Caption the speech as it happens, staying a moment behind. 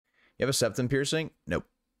You have a septum piercing? Nope.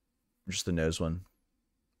 Just the nose one.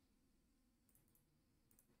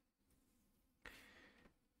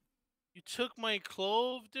 You took my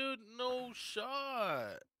clove, dude? No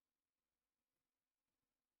shot.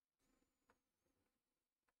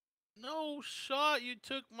 No shot. You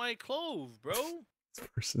took my clove, bro. This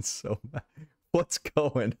person's so mad. What's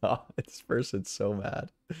going on? This person's so mad.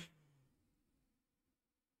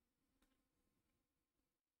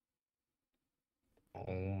 Oh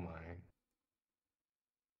my.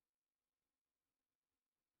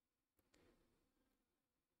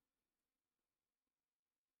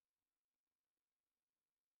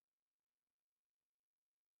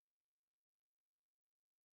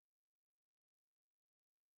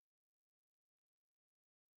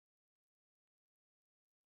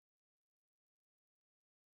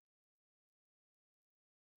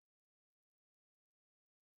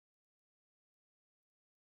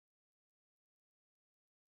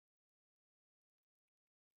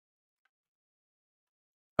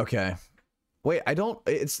 Okay. Wait, I don't.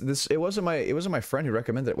 It's this. It wasn't my friend who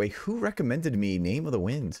recommended it. Wait, who recommended me Name of the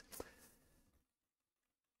Wind?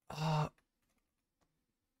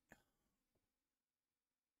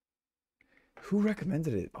 Who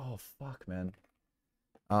recommended it? Oh fuck, man.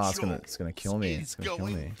 Oh, it's gonna kill me. It's gonna kill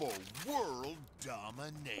me. For world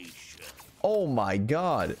domination. Oh my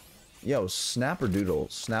god. Yo,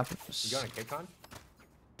 Snapperdoodle. Snap. You got a kick on?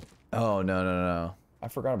 Oh no. I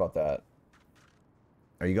forgot about that.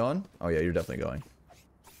 Are you going? Oh yeah, you're definitely going.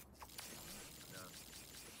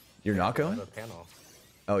 You're not going?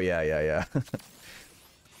 Oh yeah.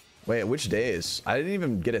 Wait, which days? I didn't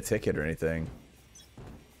even get a ticket or anything.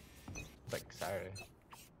 Like Saturday.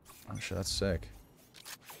 Oh shit, that's sick.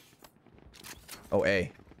 Oh,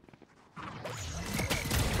 A.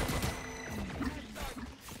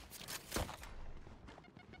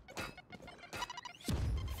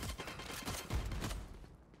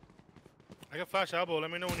 I got flash elbow.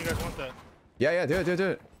 Let me know when you guys want that. Yeah, do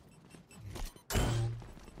it.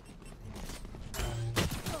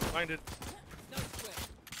 Blinded.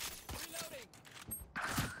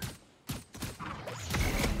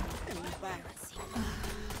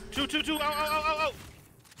 Two. Ow.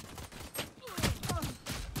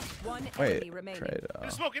 One Wait, enemy remaining. trade. In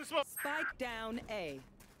the smoke. Spike down A.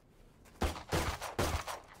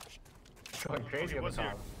 Going crazy on the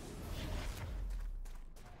top.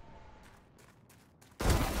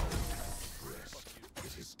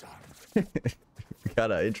 We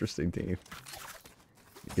got an interesting team.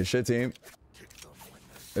 Good shit, team.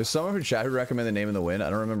 There's someone from chat who recommended Name of the Wind. I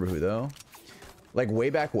don't remember who though. Like way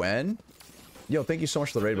back when. Yo, thank you so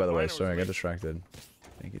much for the raid, by the way. Sorry, I got distracted.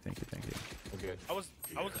 Thank you. Good.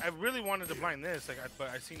 I really wanted to blind this, but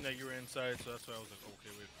I seen that you were inside, so that's why I was like,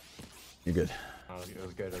 okay, wait. You're good. It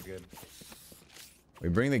was good. We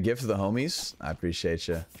bring the gift to the homies. I appreciate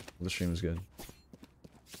you. The stream was good.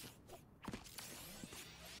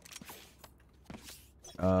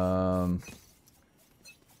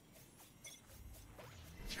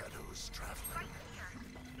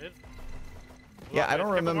 Yeah, I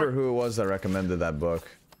don't remember who it was that recommended that book.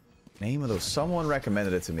 Name of those. Someone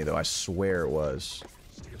recommended it to me though. I swear it was.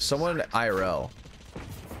 Someone IRL.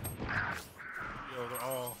 Yo, they're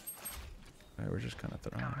all. Alright, we're just kind of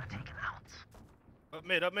throwing. Up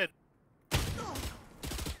mid.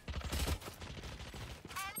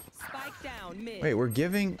 Spike down mid. Wait, we're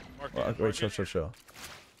giving. Wait, chill. Just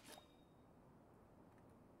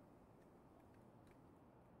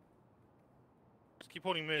keep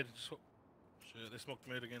holding mid. Shit, they smoked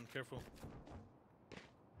mid again. Careful.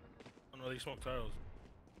 Oh no, they smoked tiles.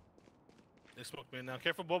 They smoked mid now.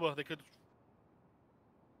 Careful, Boba. They could.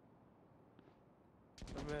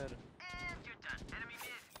 I'm mid. And you're done. Enemy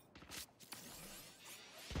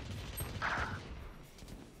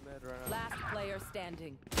mid. Mid right now. Last player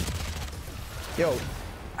standing. Yo,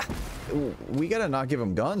 we gotta not give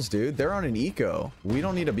them guns, dude. They're on an eco. We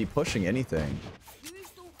don't need to be pushing anything.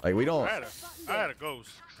 Like we don't. I had a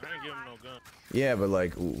ghost. I didn't give him no gun. Yeah, but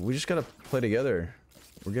like we just gotta play together.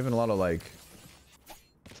 We're giving a lot of like.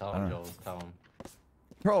 Tell him, Jollz. Tell him.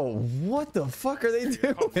 Bro, what the fuck are they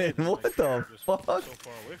doing? What the fuck?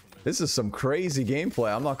 This is some crazy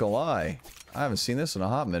gameplay. I'm not gonna lie. I haven't seen this in a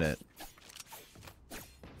hot minute.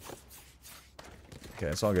 Okay,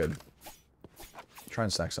 it's all good. Try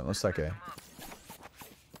and stack something. Let's stack A.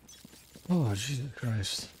 Oh, Jesus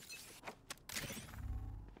Christ.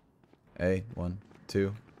 A, 1,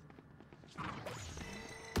 2.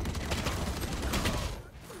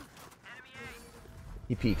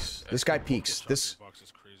 He peeks. This guy peeks. This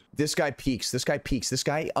guy peeks. This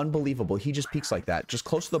guy, unbelievable. He just peeks like that. Just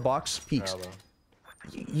close to the box, peeks.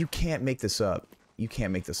 You can't make this up. You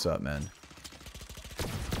can't make this up, man.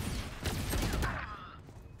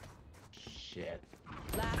 Shit.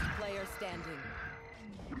 Last player standing.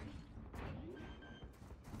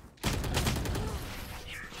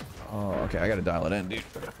 Oh, okay. I gotta dial it in, dude.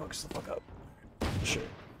 I gotta focus the fuck up. Shit.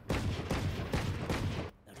 Now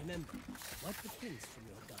remember, wipe the pins from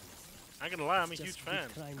your guns. I ain't gonna lie, I'm a Just huge good fan.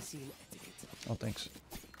 crime scene etiquette. Oh, thanks.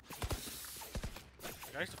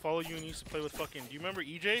 Like, I used to follow you and you used to play with fucking. Do you remember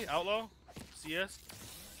EJ Outlaw? CS?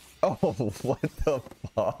 Oh, what the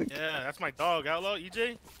fuck? Yeah, that's my dog, Outlaw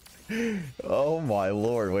EJ. Oh my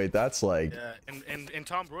lord. Wait, that's like. Yeah, and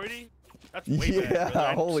Tom Brody. That's way back, Yeah,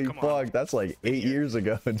 brother. holy Come fuck. on. That's like 8 years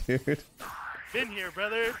ago, dude. Been here,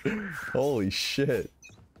 brother. Holy shit.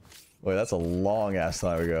 Wait, that's a long ass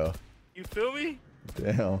time ago. You feel me?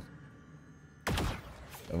 Damn.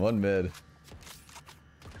 And one mid.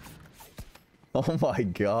 Oh my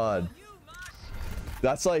god.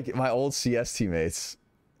 That's like my old CS teammates.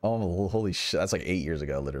 Oh, holy shit. That's like 8 years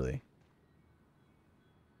ago, literally.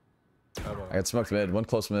 I got smoked mid. One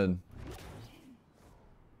close mid.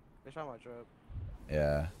 They shot my trap.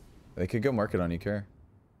 Yeah. They could go market on you, Care.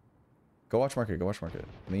 Go watch market. Go watch market.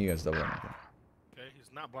 I think you guys double on market. Okay, he's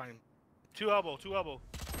not blind. Two elbow. Two main.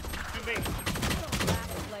 Last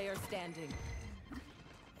player standing.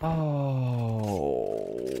 Oh,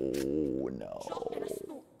 no.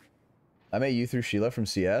 I met you through Sheila from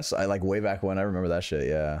CS. I like way back when. I remember that shit.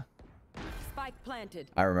 Yeah. Spike planted.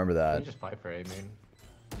 I remember Can that. you just fight for A, man?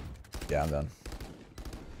 Yeah, I'm done.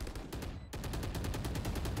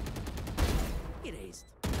 Erased.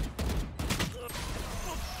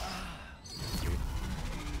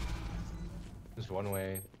 Just one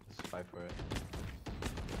way. Just fight for it.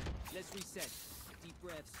 Let's reset. Deep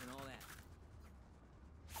breaths and all that.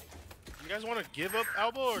 You guys want to give up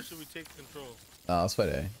elbow or should we take control? Let's fight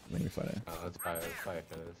A. Let me fight A. Let's fight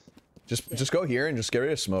for this. Just go here and just get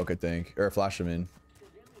rid of smoke, I think. Or flash him in.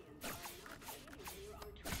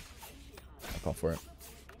 I'll call for it.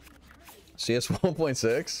 CS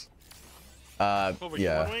 1.6? Over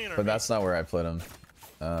Yeah. one lane or But me? that's not where I played him.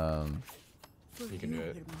 You can do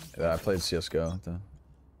it. I played CSGO. Though.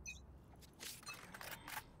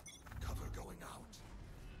 Cover going out.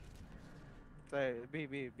 Say B.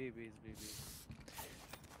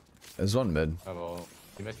 There's one mid. Oh, well,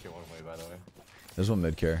 you missed your one way, by the way. There's one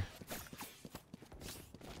mid care.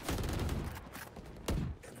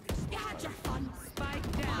 Spike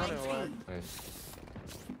down. Running away. Nice.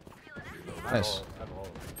 Nice.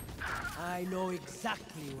 I know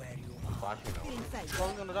exactly where you are. Flashing now.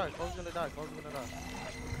 Cole's gonna die. Cole's gonna die. Cole's gonna die.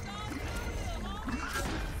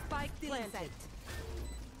 Spike planted.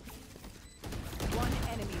 One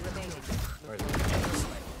enemy remaining. Where is it?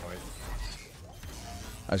 Oh, wait.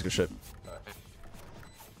 Nice, good shit. Uh,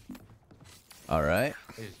 Alright.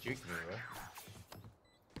 He just juked me, bro.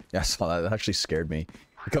 Yeah, I saw that. That actually scared me.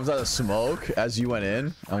 It comes out of smoke as you went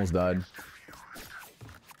in. I almost died.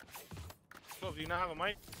 So, do you not have a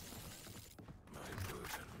mic? My burden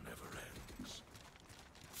never ends.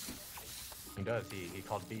 He does. He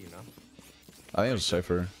called B, you know? I think it was a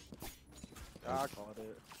Cypher. Yeah, I called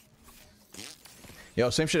it. Yo,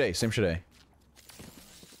 same shit A. Same shit A.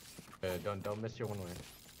 Don't miss your one way.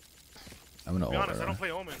 I'm gonna To be ult honest, I right don't now.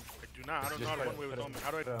 play Omen. I do not. I don't know how to one way with Omen.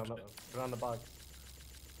 How do I do put it? it on the box?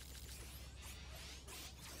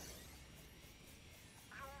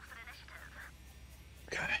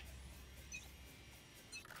 Okay.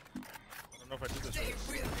 I don't know if I do this right.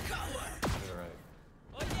 You're right.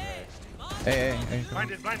 Hey.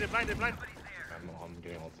 Blinded. I'm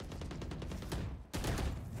getting ult.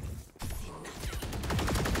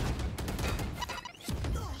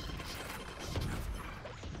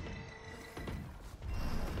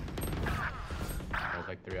 I was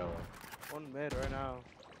like 3 hours. One mid right now.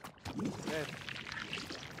 Mid.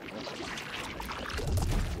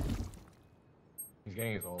 He's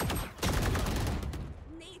getting his ult.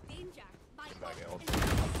 Need danger. My Back at ult.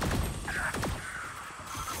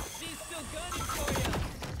 She's still gunning for you.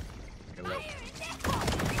 Get lit.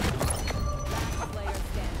 Last player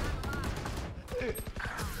standing.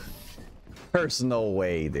 There's no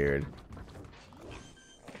way, dude.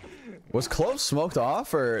 Was Clove smoked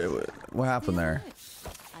off, or what happened there?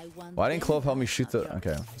 Why didn't Clove help me shoot the...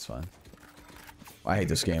 Okay, that's fine. I hate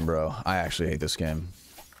this game, bro. I actually hate this game.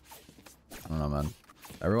 I don't know, man.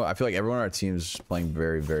 I feel like everyone on our team's playing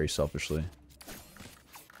very, very selfishly.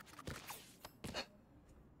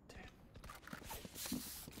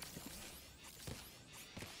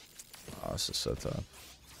 Oh, this is so tough.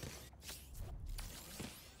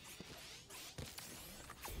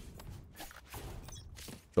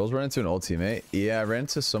 Jollz ran into an old teammate. Yeah, I ran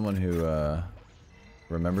into someone who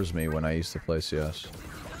remembers me when I used to play CS.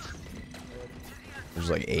 It was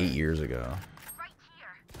like 8 years ago.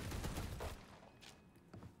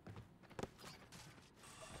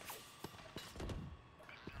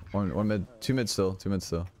 One mid, two mid still, two mid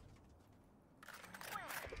still.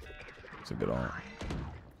 It's a good ult.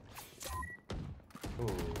 Ooh.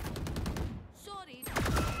 Sorry.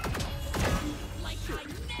 Like I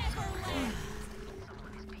never left.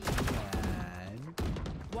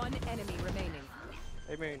 One enemy remaining.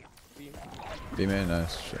 Hey man, beam. B man,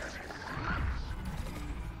 nice shit.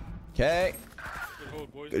 Okay. Good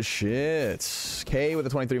hold, boys. Good shit. K with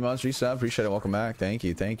the 23 months resub. Appreciate it. Welcome back. Thank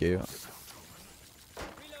you. Thank you.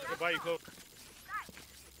 Goodbye, you coach.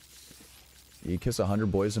 You kiss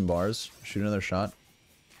 100 boys in bars. Shoot another shot.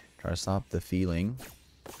 Try to stop the feeling.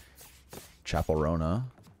 Chapelrona.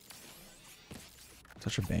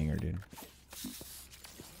 Such a banger, dude.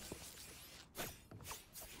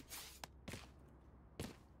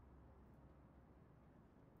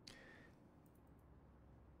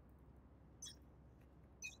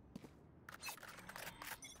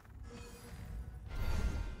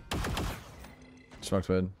 Smoked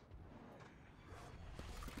mid.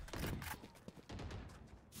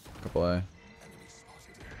 Couple A.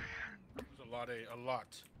 There's a lot, a lot.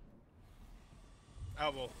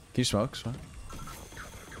 Elbow. Can you smoke? Smoke.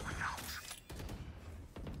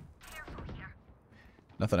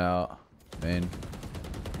 Nothing out. Main.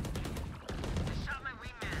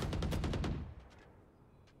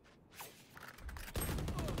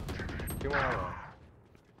 Get one elbow.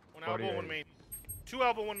 One elbow, one main. Two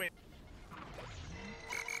elbow, one main.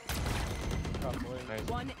 Oh, boy. Nice.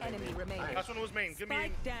 One enemy remaining. Last one was main. Give me.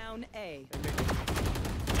 Spike down A.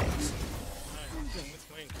 Nice. It's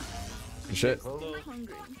main. Good shit.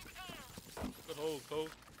 Hungry. Good hold, Cole.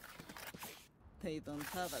 They don't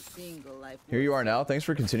have a single life. Here you are now. Thanks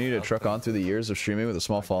for continuing to truck on through the years of streaming with a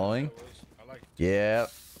small following. I like it. Yeah.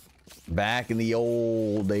 Back in the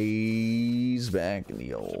old days. Back in the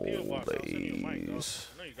P.O. old box. I'll send you a mic, dog. days.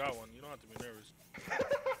 I know you got one. You don't have to be nervous.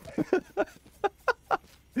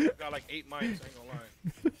 I got like 8 mics. I ain't gonna lie.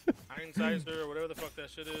 Hindsizer or whatever the fuck that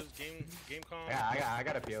shit is. Gamecom. Yeah, I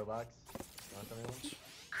got a PO box. Want something?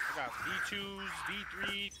 I got D2s,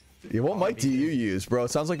 D3. Yeah, what mic do you use, bro?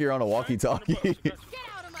 It sounds like you're on a walkie-talkie. Get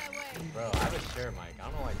out of my way. Bro, I have a share mic. I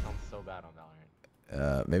don't know why it sounds so bad on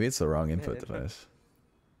Valorant. Maybe it's the wrong input device.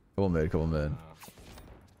 Couple mid, couple mid.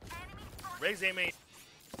 Raise A main.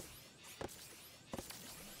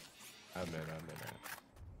 I'm in.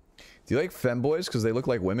 Do you like femboys because they look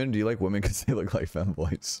like women? Do you like women because they look like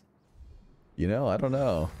femboys? You know, I don't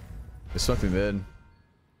know. They snuck me mid.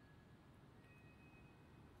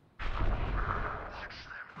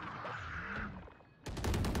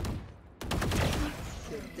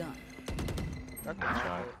 Done. That's a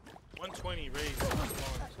shot. 120 raise. This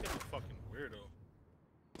kid's a fucking weirdo.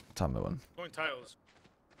 Top mid one. Going tiles.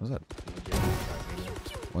 What's that?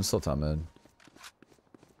 One's still top mid.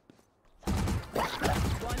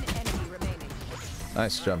 One enemy remaining.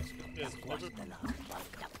 Nice job. Yes,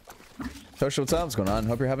 Tosh, what's up? What's going on?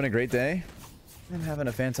 Hope you're having a great day. I'm having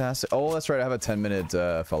a fantastic... Oh, that's right. I have a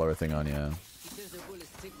 10-minute follower thing on, yeah.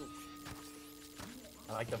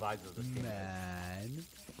 I like the vibes of this game.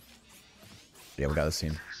 Yeah, we got this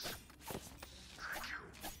team.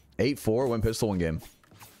 8-4, win pistol, one game.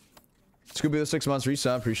 Scooby the 6 months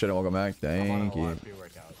resub. Appreciate it. Welcome back. Thank you. I'm gonna need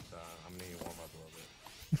to warm up a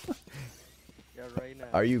little bit. Yeah, right now.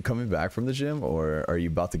 Are you coming back from the gym, or are you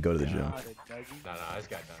about to go to the gym? No, I just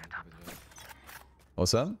got done.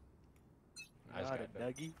 What's up? I just got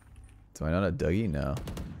done. Dougie. Do I not a Dougie? No.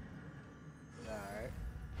 Alright.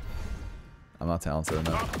 I'm not talented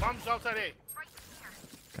enough. Bombs outside A.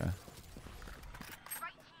 Okay.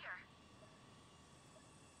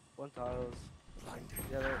 One tiles.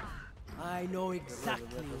 Yeah, there. I know exactly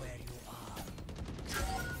where you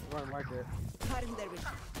are. Run market. Cutting their vision.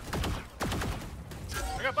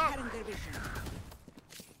 I got bomb. Cutting their vision.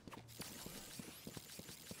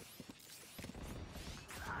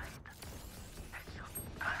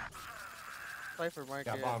 Cypher market.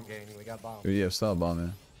 Got bomb, gang. We got bomb. Dude, yeah, style bomb,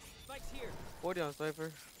 man. Spike's here. 40 on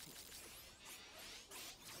Cypher.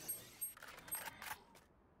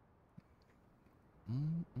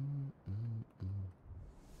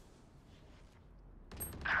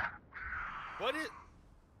 What is?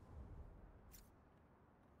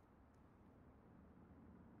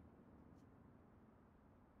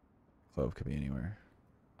 Clove could be anywhere.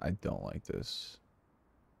 I don't like this.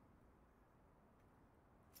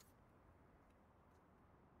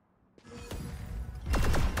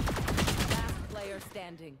 Last player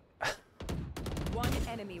standing. One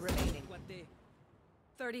enemy remaining.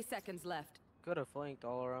 30 seconds left. Could have flanked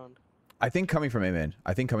all around. I think coming from A, man.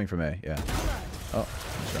 I think coming from A, yeah. Oh.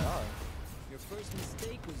 Your first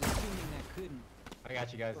mistake was assuming that couldn't. I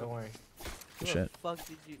got you guys. Don't worry. Who Shit. the fuck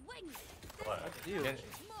did you? What? You.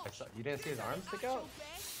 You didn't see his arms stick out?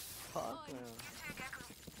 Fuck no.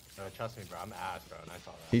 No, trust me, bro. I'm ass, bro, and I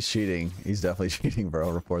saw that. He's cheating. He's definitely cheating,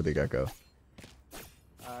 bro. Report the gecko.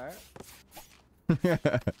 Alright.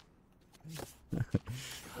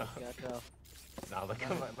 Gotcha. Nah, look at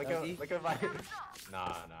my.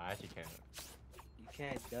 Nah, I actually can't. You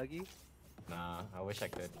can't, Dougie? Nah, I wish I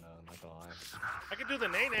could. No, I'm not gonna lie. I can do the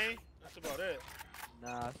nay-nay. That's about it.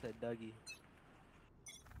 Nah, I said Dougie.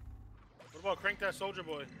 What about crank that soldier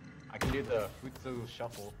boy? I can do the Futsu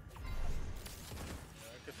shuffle. Yeah,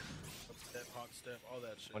 I could step, hot step, all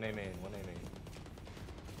that shit. One A main, one A main.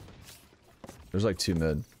 There's like 2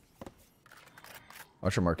 mid.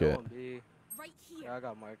 Watch your market. Go on, B. Right here. Yeah, I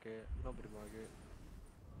got market. Nobody market.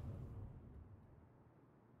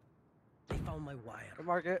 They found my wire. Good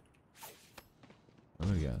market.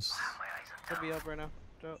 What do you guys? Could be up right now.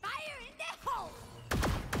 Joe. Fire in the hole.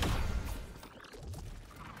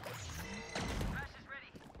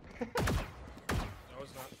 That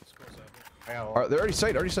was not school seven. I got They're already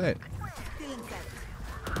sight. Already sight. Still inside.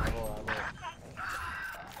 I will.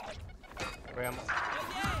 Wait,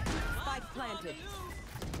 Spike planted.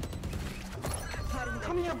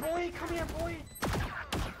 Come here, boy! Come here, boy!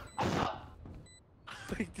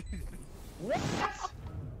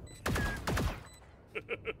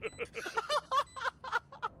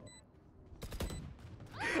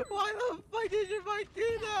 Why the fuck did you do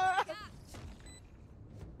that?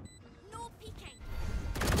 No peeking.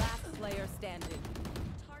 Last player standing.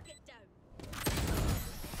 Target down.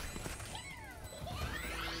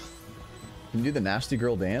 Can you do the nasty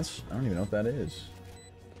girl dance? I don't even know what that is.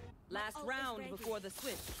 Last round before the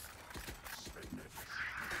switch.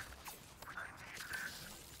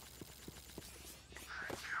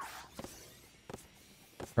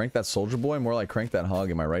 Crank that soldier boy, more like crank that hog.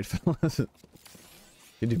 Am I right, fellas?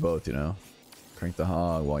 You do both, you know. Crank the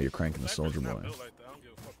hog while you're cranking the soldier boy. Built like that. I don't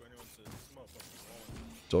give a fuck what anyone says. This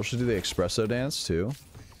motherfucker's Joel should do the espresso dance too.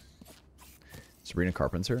 Sabrina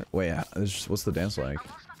Carpenter. Wait, what's the dance like?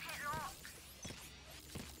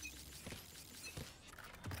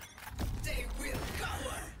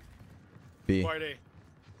 B. Why they?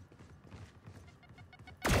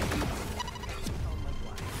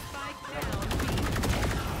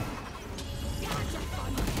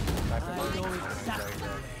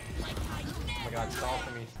 Oh my god, stall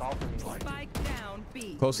for me, stall for me. Spike down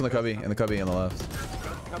B. Close in the cubby on the left.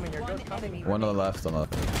 Coming here, good coming. One on the left, on the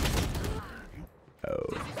left. Oh.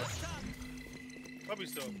 Probably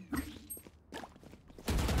still.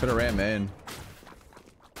 Could have ran main.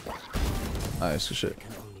 Nice, good shit.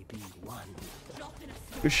 Can only be one.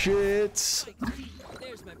 Good shit.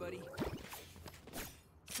 There's my buddy.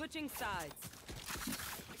 Switching sides.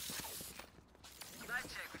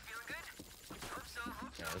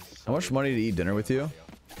 How much money to eat dinner with you?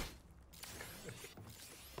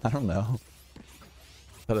 I don't know.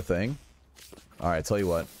 Is that a thing? Alright, tell you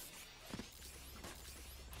what.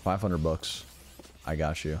 500 bucks. I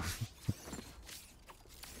got you.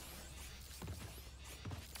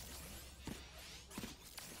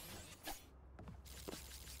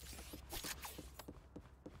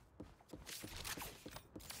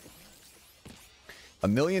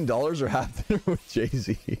 $1 million or have dinner with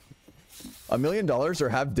Jay-Z? $1 million or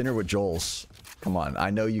have dinner with Jollz? Come on, I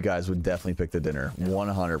know you guys would definitely pick the dinner.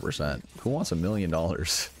 100%. Who wants $1 million? How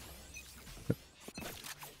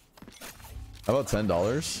about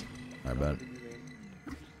 $10? I bet.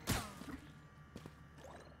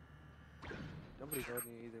 Nobody's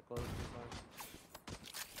holding you either. Close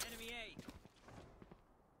to Enemy A.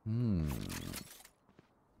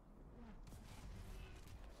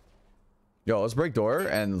 Yo, let's break door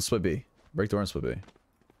and split B. Break door and split B.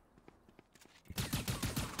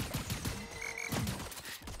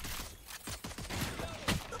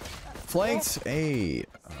 Flanked. Hey.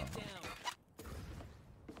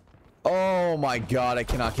 Oh my god, I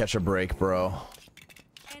cannot catch a break, bro.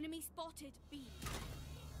 Enemy spotted B.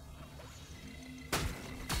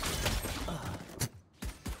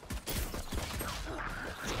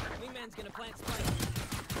 Wingman's gonna plant spike.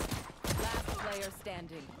 Last player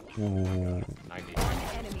standing. 90. One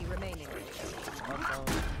enemy remaining.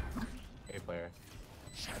 A player.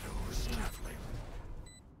 Shadows traveling.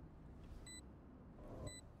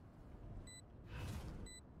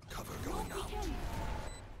 Cover going out.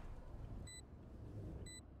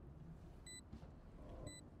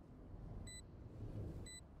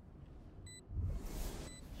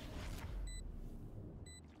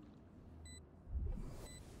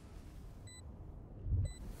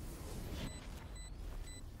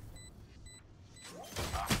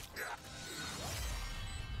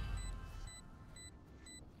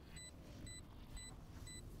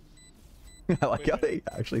 I like how they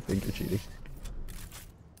actually think you're cheating.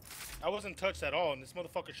 I wasn't touched at all, and this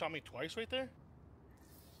motherfucker shot me twice right there.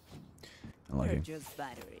 I like They're it. just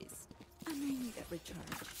batteries. I may need a recharge.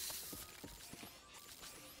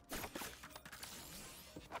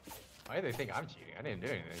 Why do they think I'm cheating? I didn't do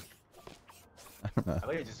anything. I don't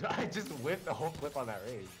know. I just whipped the whole clip on that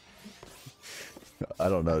raid. I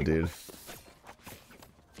don't know, dude.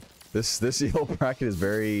 This yellow bracket is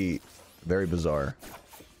very bizarre.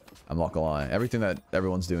 I'm not gonna lie. Everything that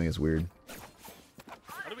everyone's doing is weird.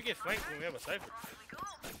 How do we get flanked when we have a cypher?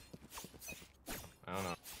 I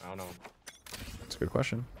don't know. That's a good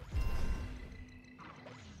question.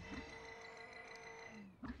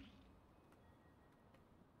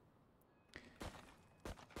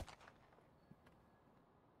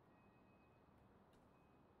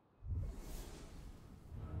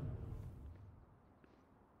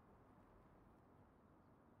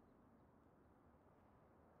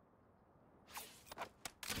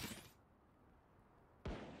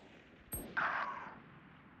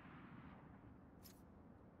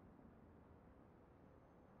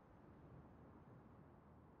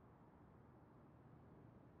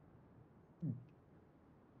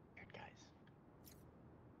 Good guys.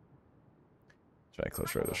 Try to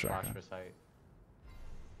close right of the shot. Flash for sight.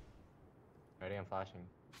 Ready? I'm flashing.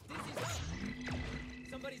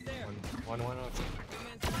 Somebody's there. One.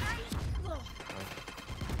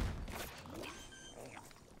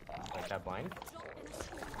 Like that blind?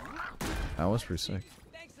 That was pretty sick.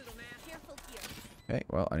 Thanks, little man. Careful here. Okay,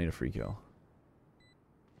 well, I need a free kill.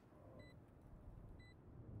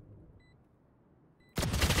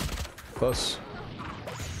 Close.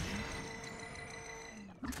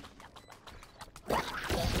 Last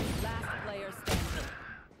player standing.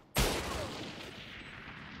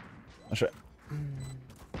 I'll try.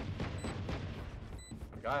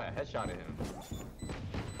 Got a headshot at him.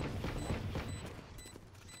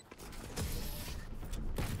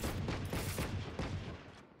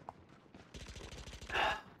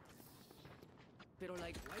 Pero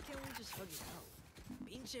like, why can't we just hug it out?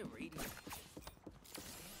 Pinche radio.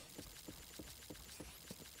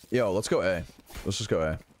 Yo, let's go A. Let's just go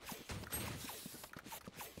A.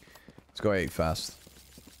 Let's go A fast.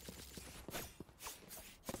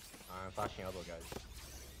 I'm flashing elbow, guys.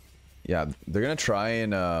 Yeah, they're gonna try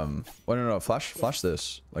and oh no, flash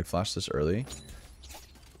this. Like flash this early.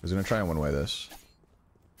 They're gonna try and one way this.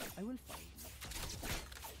 I will fight.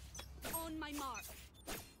 On my mark.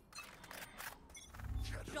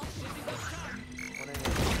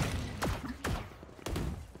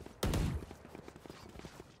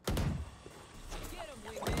 Get him,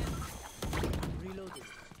 wingman. Reloaded.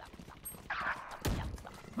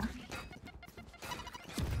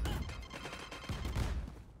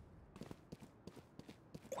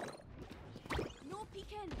 No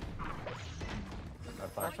peeking. I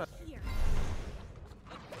flash. Right here.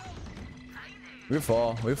 We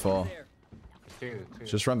fall. We fall. There. Two.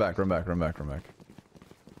 Just run back. I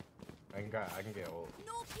can get ult.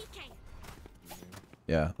 No peeking.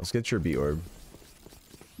 Yeah, let's get your B orb.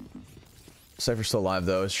 Cypher's still alive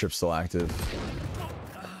though. His strip's still active.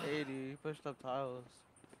 80, pushed up tiles.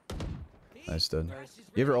 Nice, dude. You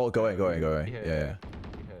have your ult. Go away. Yeah. Yeah.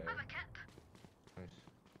 Nice.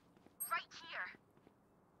 Right here.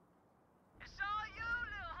 It's all you,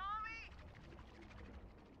 little homie.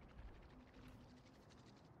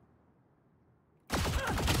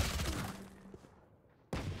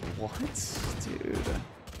 What? Dude.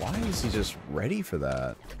 Why is he just ready for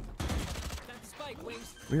that? That's spike,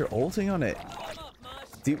 wings. We are ulting on it. Come up, Mosh.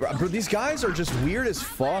 Dude, bro, these guys are just weird as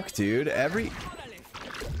fuck, dude. Orale.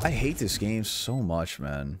 I hate this game so much,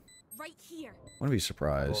 man. Right here. I want to be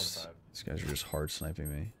surprised. Cool, These guys are just hard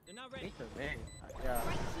sniping me. They're not ready. Yeah.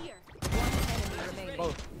 Right here. One enemy remaining.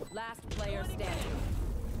 Both. Last player standing.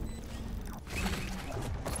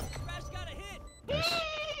 Crash got a hit. Nice.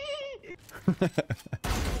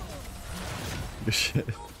 Good shit.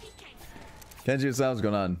 No peeking. Kenji, what's up? What's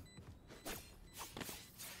going on?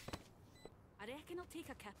 I reckon I'll take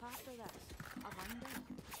a kip after this. I wonder.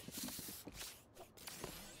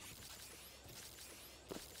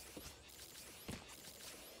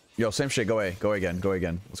 Yo, same shit. Go away. Go again.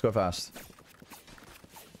 Let's go fast.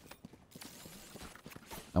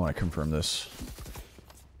 I want to confirm this.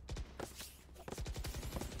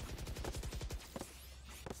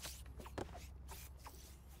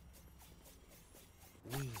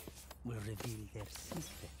 We will reveal their secrets.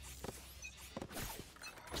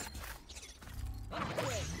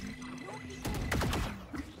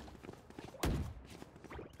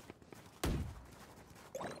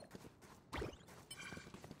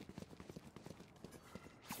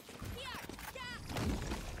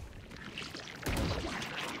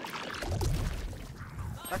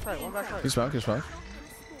 backside, one backside. He's smoke, he's smoke.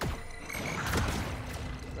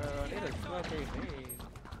 I need a smoke AD.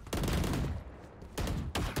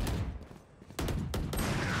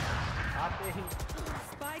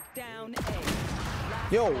 Spike down A.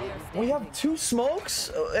 Last Yo, player we have standing. 2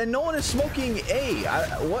 smokes and no one is smoking A.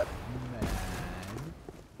 What?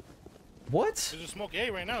 What? There's a smoke A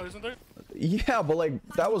right now, isn't there? Yeah, but like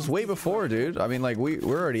that was way before, dude. I mean, like we're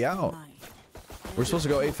already out. We're supposed to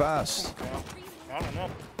go A fast. I don't know.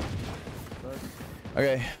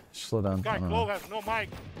 Okay, slow down. Guy Clove has no mic.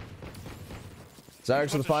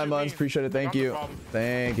 Zyrex for the 5 months. Appreciate it. Thank you.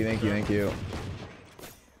 Thank you. Thank you. Thank you.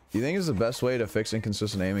 Do you think it's the best way to fix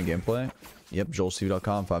inconsistent aim in gameplay? Yep.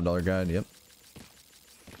 Jollztv.com. $5 guide. Yep.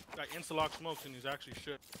 Got insta-lock smokes and he's actually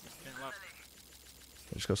shit. Can't lie.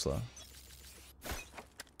 Just go slow.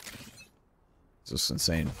 It's just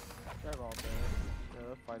insane. They're all dead. Yeah,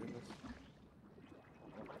 they're fighting this.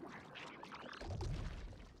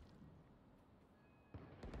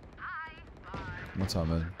 What's up,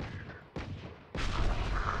 man?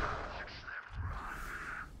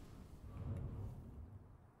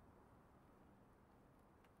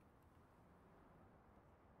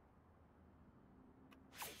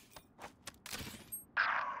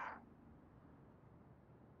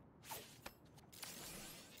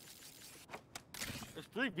 There's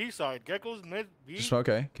 3 B side. Gecko's mid B. Just smoke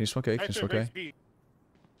A. Can you smoke A? Can you smoke A? B.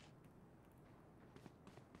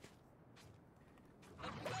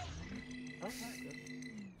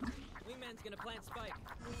 Wingman's gonna plant spike.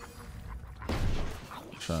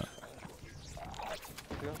 Shot.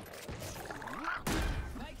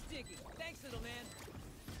 Spike's digging. Thanks, little man.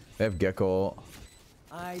 They have Gecko.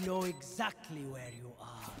 I know exactly where you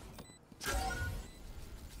are.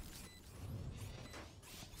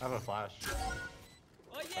 I have a flash.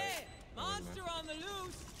 Oh yeah! Monster on the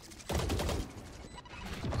loose!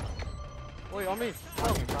 Wait, on me. Oh,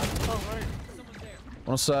 right. Someone's there.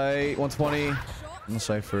 One site, 120. One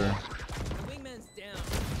cipher. The wingman's down.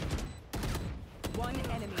 One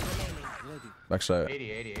enemy remaining. Backside.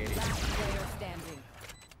 80, 80, 80. Last player standing.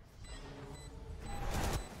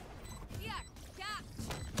 Here, catch.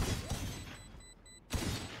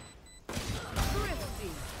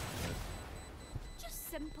 Thrifty.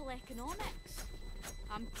 Just simple economics.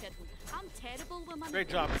 I'm kidding. I'm terrible with money. Great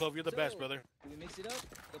job, Clove. You're the best, brother. Do we mix it up?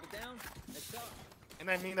 Double down? Let's talk.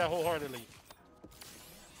 And I mean that wholeheartedly.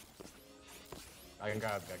 I can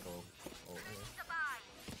grab Gecko. Oh,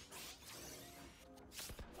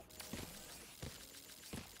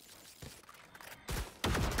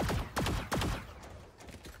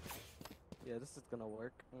 Yeah, this is gonna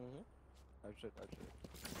work. I should.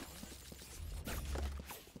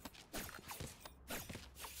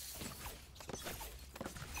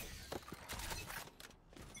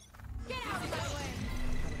 Get out of my way.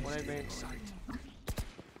 One A main.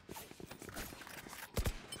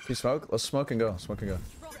 Can you smoke? Let's smoke and go. Smoke and go.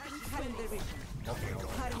 Cutting their vision.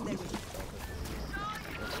 Cutting their vision.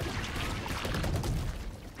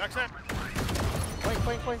 Backside.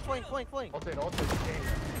 Flank. Ult it, ult it.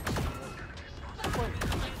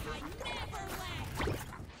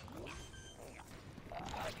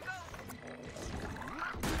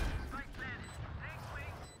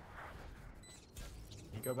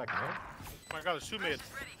 You go back in there? Oh my god, there's 2 mid.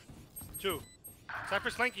 2.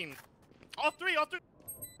 Cypher's flanking. All 3, all 3.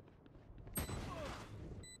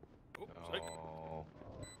 Oh, psych. Oh.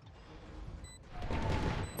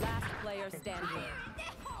 Last player standing.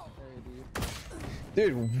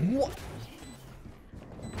 Dude, what?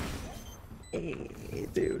 Hey,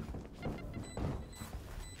 dude.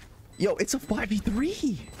 Yo, it's a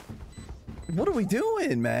 5v3. What are we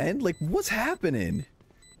doing, man? Like, what's happening?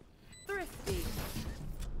 Thrifty.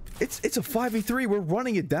 It's a 5v3. We're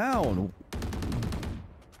running it down.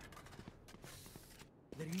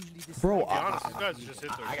 Bro, To be honest, these guys just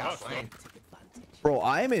hit their I got shots, though. flanked. bro,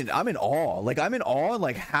 I'm in awe. Like, I'm in awe.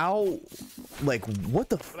 Like, how? Like, what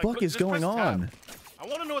the fuck look, is just going press tab. on? I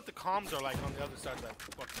want to know what the comms are like on the other side of that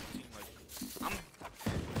fucking team. Like,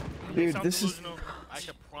 Dude, sound this is. delusional. I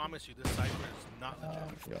can promise you, this Cypher is not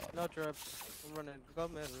legit. No traps. I'm running. Go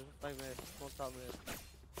mid. Fight mid. One top mid.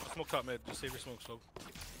 Smoke top mid. Just save your smoke, so.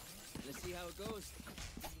 Let's see how it goes.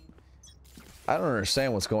 I don't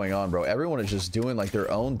understand what's going on, bro. Everyone is just doing like their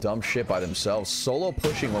own dumb shit by themselves. Solo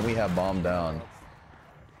pushing when we have bomb down.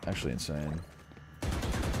 Actually insane.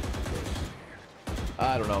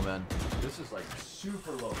 I don't know, man. This is like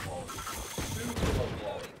super low quality. Super low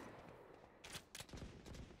quality.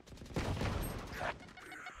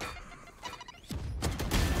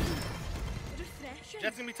 Refreshing.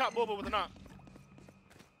 Jet's gonna be top boba with a knock.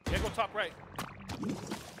 Yeah, go top right. Last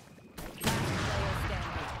player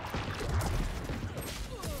standing.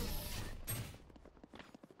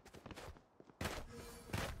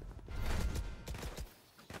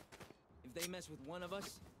 They mess with one of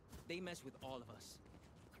us, they mess with all of us.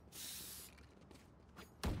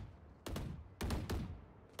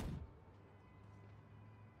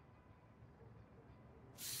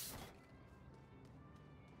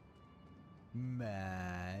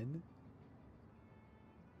 Man.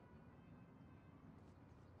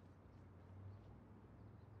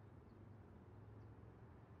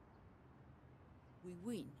 We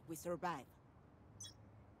win, we survive.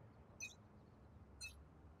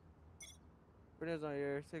 Brenner's on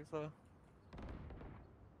your 6 low.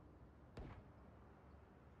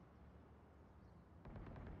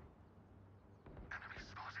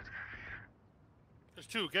 There's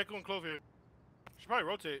two. Gecko and Clove here. Should probably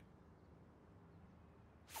rotate.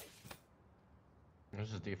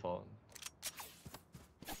 This is default.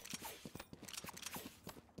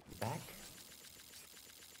 Back?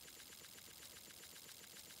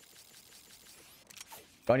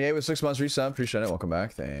 Kanye with 6 months resub. Appreciate it. Welcome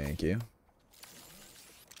back. Thank you.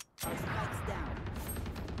 Spike's down.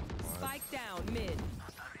 Spike down, mid.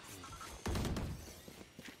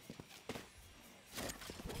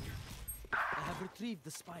 I have retrieved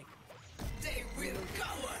the spike. They will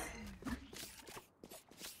cover.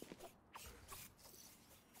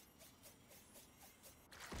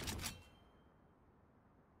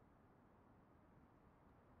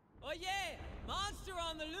 Oh yeah! Monster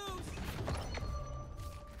on the loose!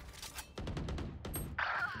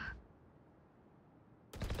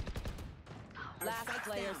 Last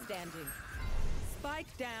player standing.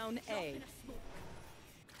 Spike down A.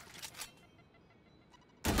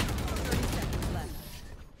 30 seconds left.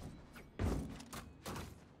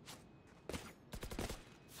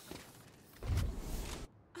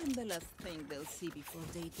 I'm the last thing they'll see before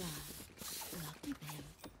they die. Lucky them.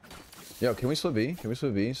 Yo, can we split B? Can we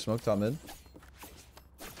split B? Smoke top mid.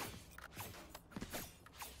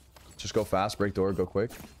 Just go fast, break door, go quick.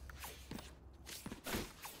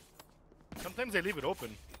 Sometimes they leave it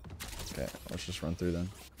open. Okay, let's just run through then.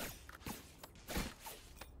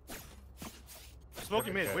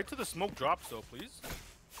 Smoky mid. Wait till the smoke drops though, please.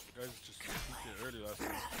 You guys just peeked it early last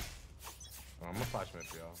time. Oh, I'm gonna flash mid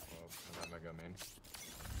for y'all. Well, I'm not mega main.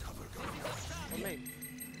 What main?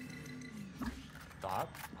 Top?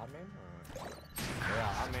 Hot main? Or... Yeah,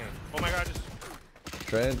 hot main. Oh my god, just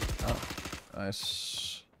Trade. Oh,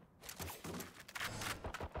 nice.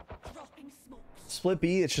 Dropping smoke. Split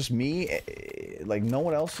B, it's just me. Like, no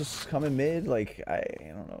one else is coming mid. Like, I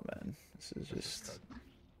don't know, man. This is just...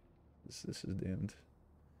 This is doomed.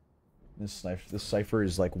 This cipher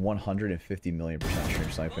is like 150 million%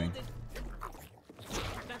 stream sniping.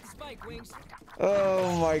 Not the spike, Wings.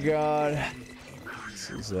 Oh my god. This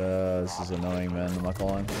is annoying, man. I'm not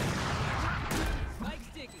gonna lie. Spike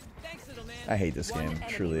sticky. Thanks, little man. I hate this game.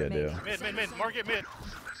 Truly, I do. mid. Market mid.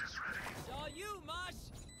 It's all you, Mosh.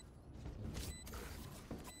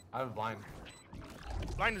 I have a blind.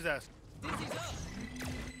 Blind his ass. Dizzy's up.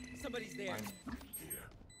 Somebody's there. Blind.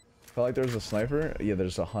 Felt like there was a sniper. Yeah,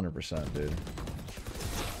 there's 100%, dude.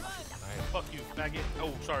 Fuck you, faggot.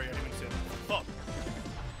 Oh, sorry, I didn't mean to say that. Fuck.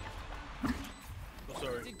 Oh,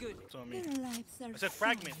 sorry. Did good. It's on me. Their lives are I said so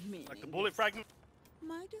fragment. Like the bullet fragment.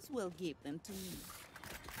 Might as well give them to me.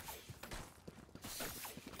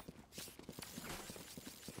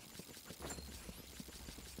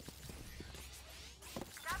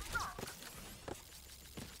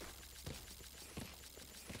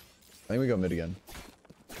 I think we go mid again.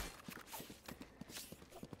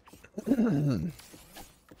 Embarrass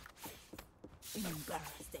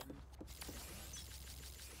them.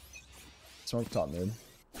 Smoke top mid.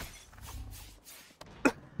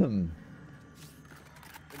 The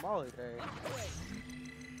Molly there.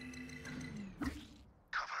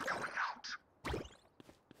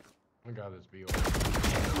 I got this B.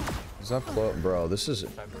 Is that close? Bro, this is...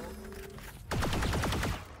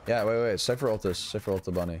 Yeah, wait. Cypher ult this. Cypher ult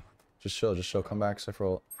the bunny. Just chill. Come back, Cypher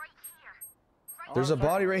ult. Right here. There's a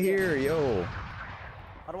body right here, yo.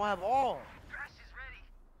 I don't have all. Crash is ready.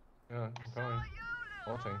 Yeah, I'm coming.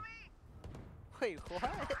 Ulting. Wait,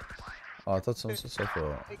 what? Oh, I thought someone said Cypher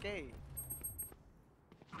ult. Okay.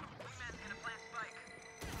 Wingman's gonna plant spike.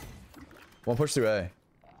 One push through A.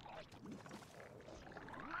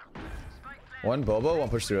 One Bobo, one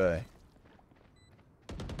push through A.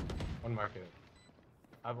 One market.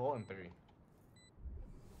 I have ult in 3.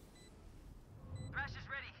 Crash is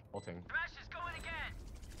ready. Ulting. Crash is going again.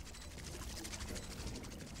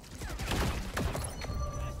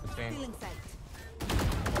 Sustain. Feeling sight.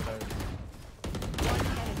 One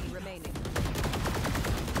enemy remaining.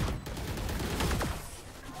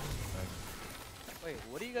 Wait,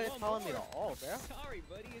 what are you guys telling me to all, bro? Sorry,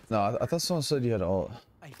 buddy. It's No, I thought someone said you had ult.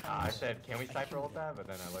 I I said, can we sniper ult that? But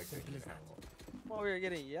then I looked at it. Well, we were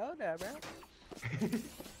getting yelled at, bro.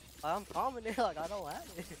 I'm commenting like I don't have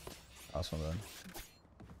it. Awesome, man.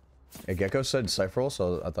 Hey, Gecko said Cypher,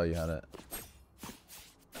 so I thought you had it.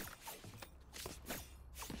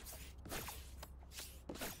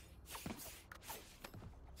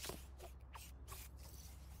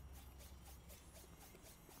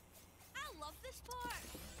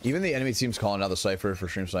 Even the enemy team's calling out the Cypher for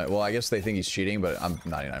stream snipe. Well, I guess they think he's cheating, but I'm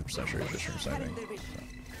 99% sure he's just stream sniping. So.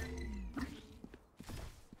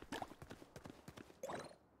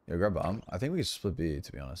 Yo, grab bomb. I think we can split B,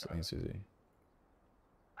 to be honest. I think it's easy.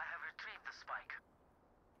 I have retrieved the spike.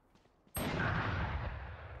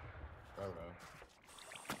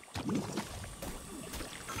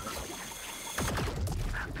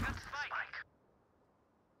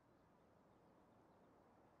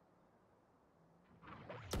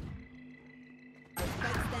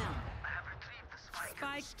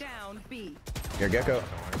 Spike down B. Here, Gecko.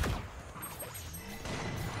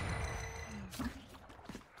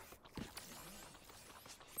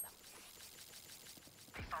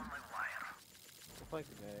 Fuck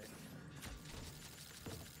that.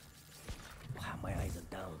 Wow, my eyes are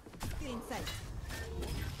down. Still inside.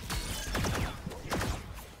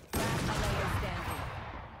 Last player standing.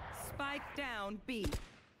 Spike down B.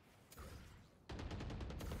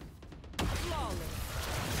 Flawless.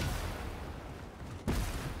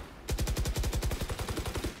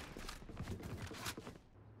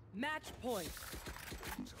 Match point.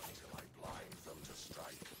 Until I blind them to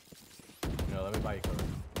strike. No, let me buy you cover.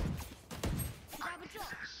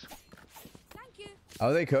 Thank you. How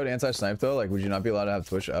do they code anti-snipe though? Like, would you not be allowed to have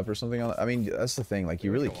Twitch up or something on? I mean, that's the thing. Like,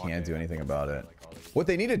 you really can't do anything about it. What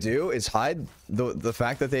they need to do is hide the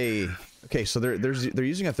fact that they. Okay, so they're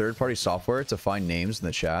using a third-party software to find names in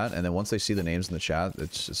the chat, and then once they see the names in the chat,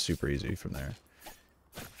 it's just super easy from there.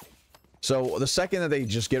 So the second that they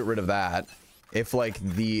just get rid of that, if like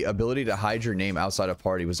the ability to hide your name outside a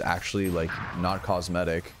party was actually like not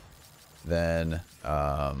cosmetic, then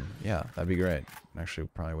yeah, that'd be great. Actually,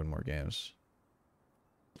 probably win more games.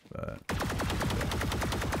 But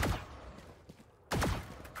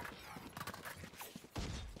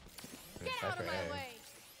Get out of my way.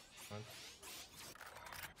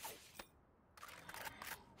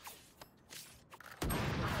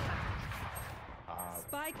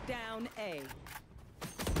 Spike down A.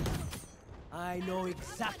 I know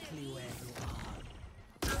exactly where you are.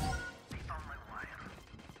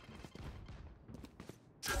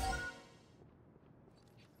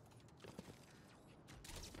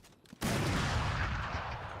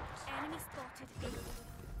 Enemy spotted B.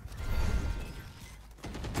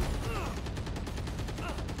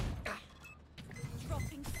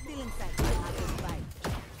 Dropping Still inside. Spike.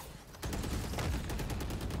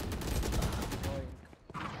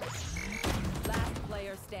 Last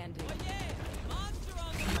player standing. Oh yeah! Monster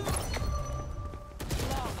on the loose!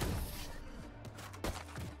 Long.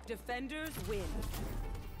 Defenders win.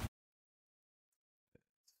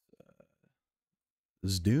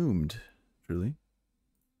 it's doomed, truly.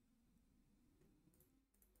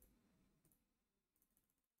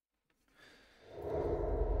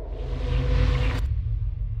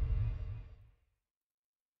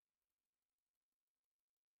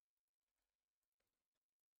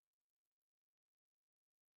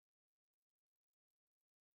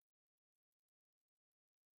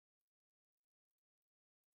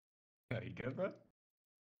 Yeah, you good, bro?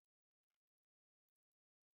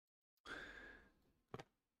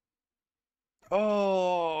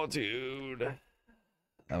 Oh, dude.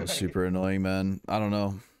 That was super annoying, man. I don't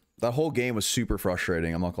know. That whole game was super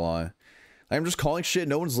frustrating, I'm not gonna lie. I'm just calling shit,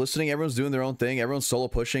 no one's listening, everyone's doing their own thing, everyone's solo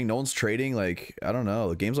pushing, no one's trading, like, I don't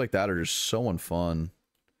know. Games like that are just so unfun.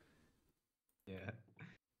 Yeah.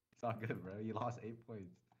 It's all good, bro. You lost 8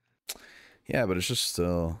 points. Yeah, but it's just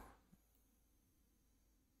still...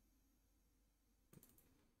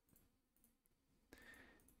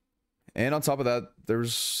 And on top of that, there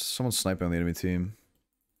was someone sniping on the enemy team.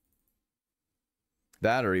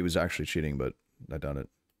 That or he was actually cheating, but I doubt it.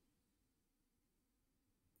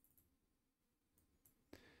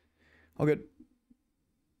 All good.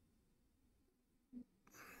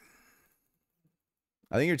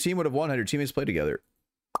 I think your team would have won had your teammates played together.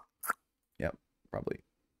 Yeah, probably.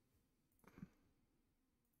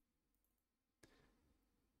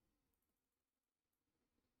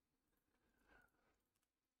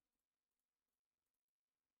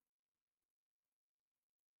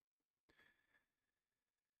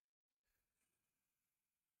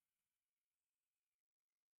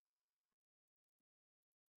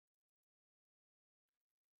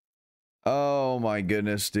 Oh my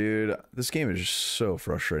goodness, dude. This game is just so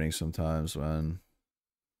frustrating sometimes, man.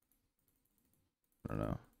 I don't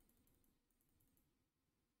know.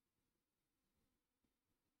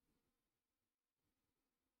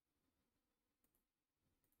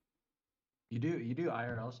 You do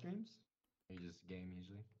IRL streams? Or you just game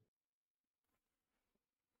usually?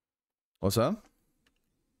 What's up?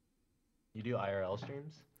 You do IRL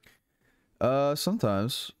streams?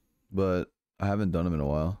 Sometimes, but I haven't done them in a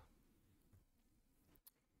while.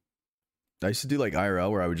 I used to do like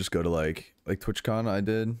IRL where I would just go to like TwitchCon I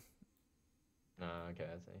did. Okay,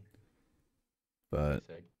 I see. But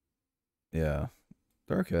Sick. yeah,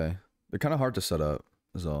 they're okay. They're kind of hard to set up,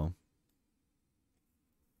 is all.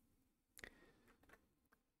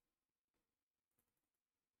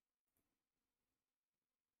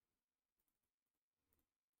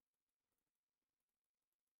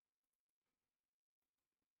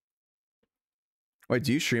 Wait,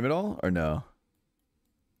 do you stream at all or no?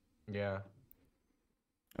 Yeah.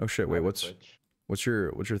 Oh shit! Wait, I have a what's Twitch. what's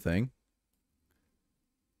your thing?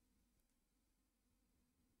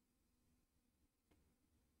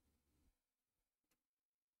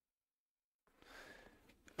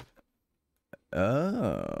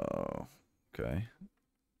 Oh, okay.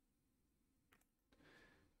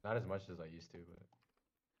 Not as much as I used to, but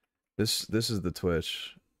This is the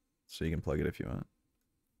Twitch, so you can plug it if you want.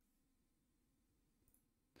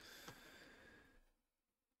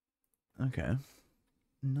 Okay,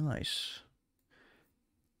 nice.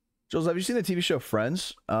 Jules, have you seen the TV show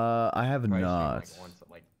Friends? I have probably stream, not. like once,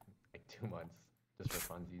 like 2 months, just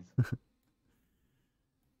for funsies.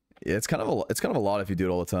 Yeah, it's kind of a lot if you do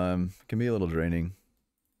it all the time. It can be a little draining.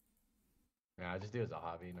 Yeah, I just do it as a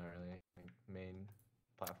hobby, not really like main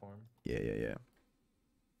platform. Yeah.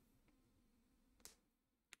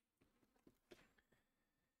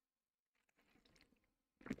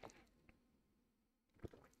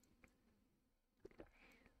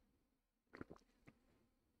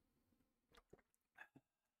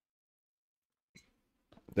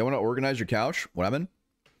 They want to organize your couch? What happened?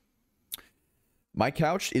 My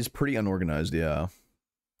couch is pretty unorganized, yeah.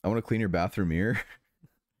 I want to clean your bathroom mirror.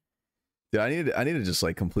 Dude, I need to just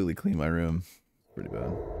like completely clean my room. It's pretty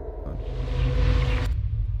bad.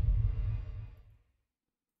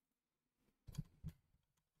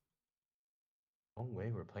 Long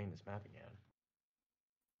way we're playing this map again.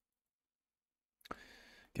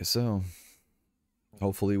 Guess so.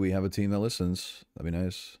 Hopefully we have a team that listens. That'd be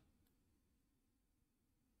nice.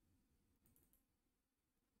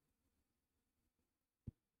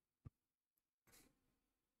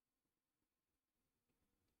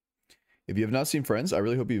 If you have not seen Friends, I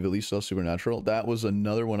really hope you've at least saw Supernatural. That was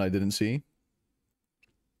another one I didn't see.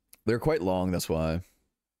 They're quite long, that's why.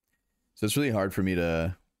 So it's really hard for me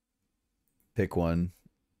to pick one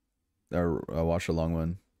or watch a long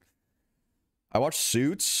one. I watched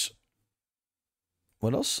Suits.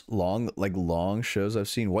 What else? Long shows I've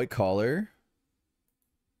seen. White Collar.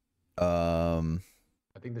 I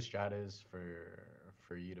think the strat is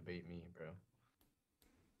for you to bait me, bro.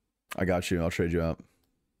 I got you. I'll trade you up.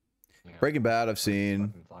 Yeah. Breaking Bad, I've seen.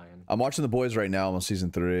 Fucking flying. I'm watching The Boys right now. I'm on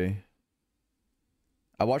season 3.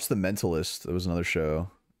 I watched The Mentalist. It was another show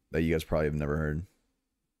that you guys probably have never heard.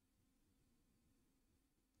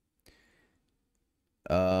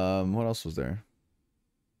 What else was there?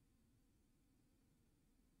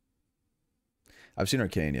 I've seen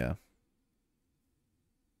Arcane, yeah.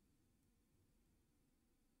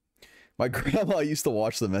 My grandma used to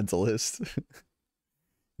watch The Mentalist.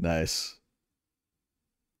 Nice.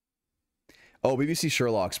 Oh, BBC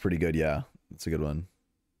Sherlock's pretty good, yeah. That's a good one.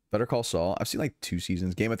 Better Call Saul. I've seen like 2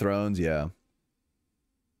 seasons. Game of Thrones, yeah.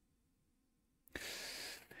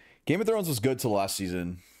 Game of Thrones was good till last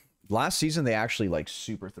season. Last season, they actually like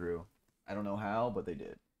super through. I don't know how, but they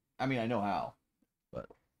did. I mean, I know how. But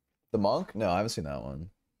The Monk? No, I haven't seen that one.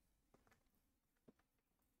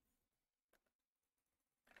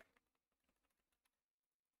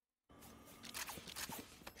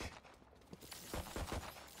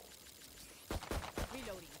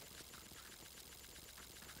 Reloading.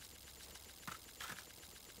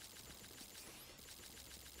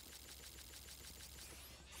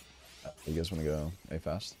 You guys want to go A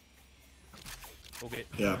fast? Okay.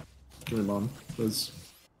 Yeah. Give me mom, please.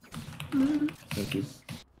 Thank you.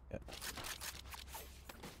 Yeah.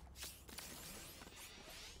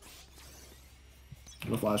 I'm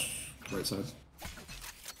gonna flash right side.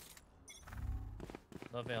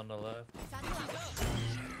 Nothing on the left.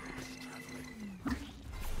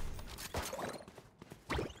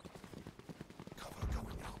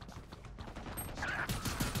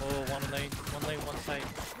 Oh, one lane, one side.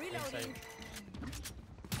 Reloading.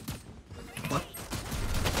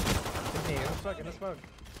 In the smoke.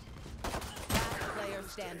 Last player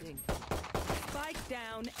standing. Spike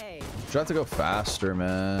down A. Should have to go faster,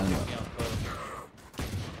 man.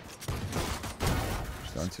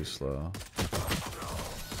 Just going too slow.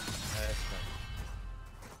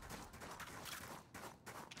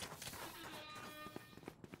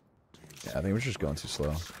 Yeah, I think we're just going too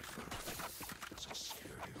slow.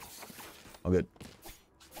 All good.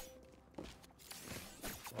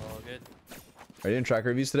 All good. Are you doing track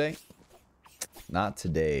reviews today? Not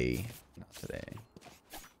today. Not today.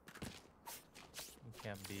 You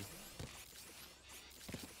can't be.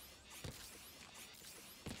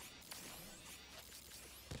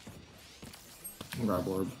 Grab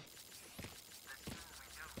orb.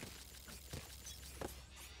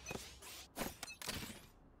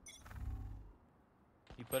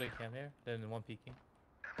 You put a cam here, then one peeking.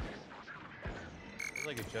 It's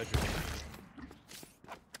like a judge.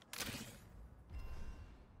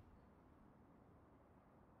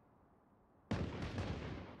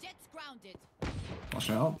 Jets grounded. Watch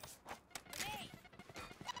out.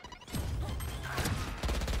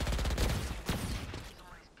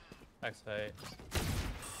 Backside.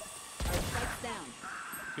 Spike down.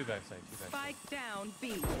 Two backside. Spike down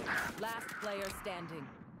B. Last player standing.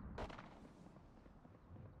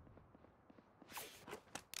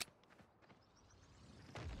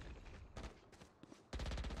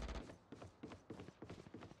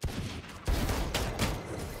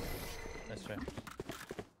 That's right.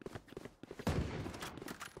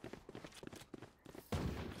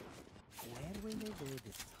 Where will they go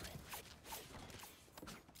this time?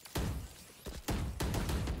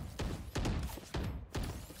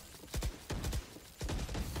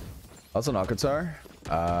 Thoughts on Alcazar?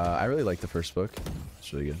 I really like the first book.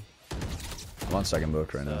 It's really good. I'm on second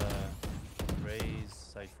book right now.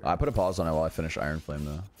 Raise Cypher. I put a pause on it while I finish Iron Flame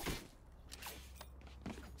though.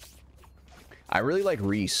 I really like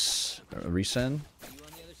Reese. Reesen.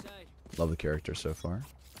 Love the character so far.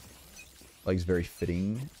 Like he's very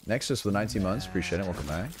fitting. Nexus with 19 months. Appreciate it. Welcome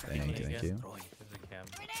back. Thank you. Thank you.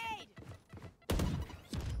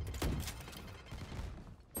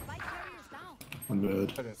 One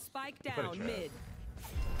mid. Spike down mid.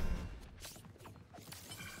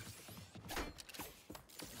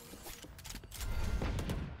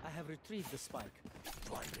 I have retrieved the spike.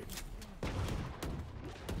 Blinding.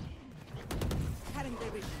 Cutting their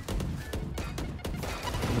vision.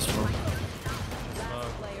 This one.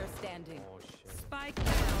 Last player standing. Oh shit. Spike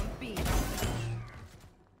down B.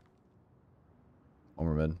 One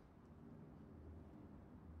more mid.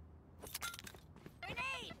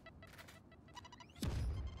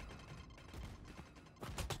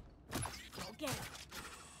 Get it.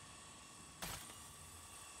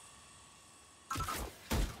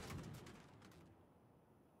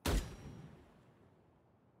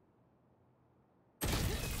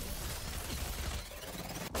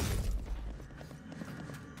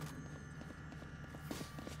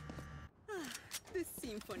 The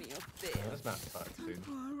symphony of death. Yeah, that's not fucked, dude.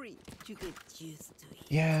 Don't worry, you get used to it.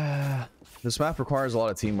 Yeah. This map requires a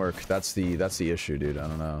lot of teamwork. That's the issue, dude. I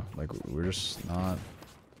don't know. Like we're just not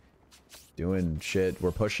doing shit.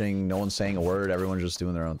 We're pushing. No one's saying a word. Everyone's just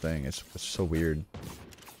doing their own thing. It's so weird.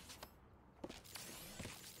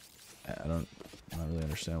 I don't really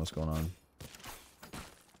understand what's going on.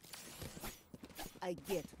 I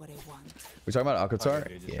get what I want. We talking about Alcazar?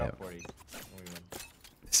 Dude, just Yeah. drop 40.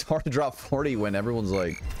 It's hard to drop 40 when everyone's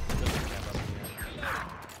like.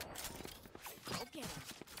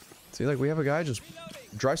 See, like we have a guy just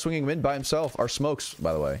dry swinging mid by himself. Our smokes,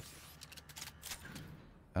 by the way.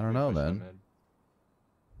 I don't know, man.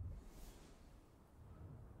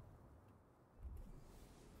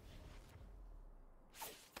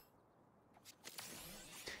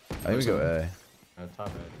 I think we go A. Top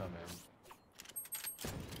man.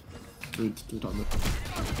 Three top mid.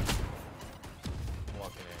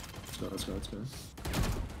 Walking in. Let's go.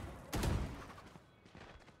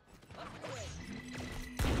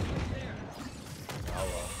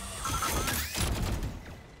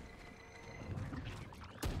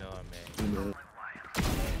 No, I'm in. Mid.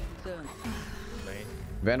 Done. Lane.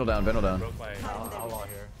 Vandal down. Broke my. I'll all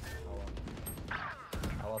here.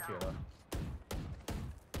 I'll all to your left.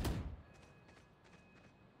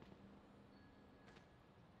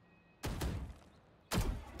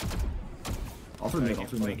 All for mid.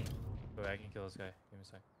 Wait, I can kill this guy. Give me a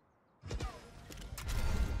sec.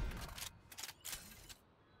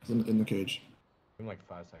 In the cage. In like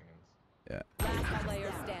 5 seconds. Yeah. Last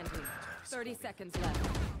player standing. 30 seconds left.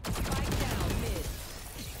 Spike down mid.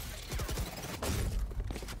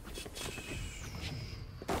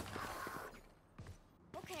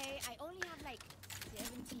 Okay, I only have like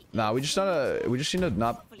 70 Nah, we just need to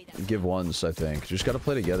not give ones, I think. Just gotta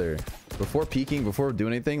play together. Before peeking, before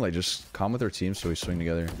doing anything, like just calm with our team so we swing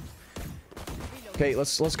together. Okay,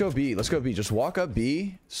 let's go B. Let's go B. Just walk up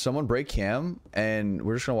B, someone break cam, and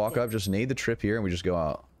we're just gonna walk up, just nade the trip here, and we just go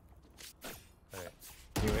out. Okay.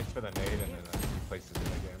 You wait for the nade and then places it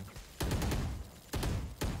again.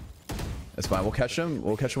 That's fine. We'll catch him.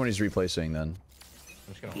 We'll catch him when he's replacing then.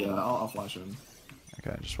 I'm just gonna Yeah, I'll flash him.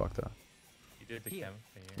 Okay, just walk up. You did the cam.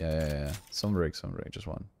 Yeah. Some break, just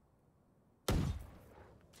one.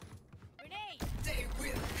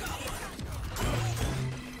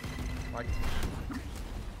 Mark.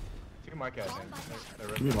 You can mark it, I think.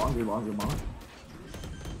 Give me long.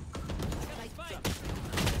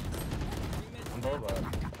 I'm both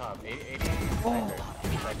top 80.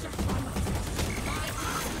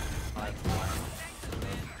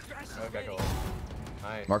 Okay, cool.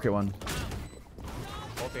 Nice. Market one.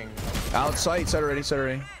 Bolting. Outside, set already.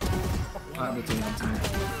 I'm the team.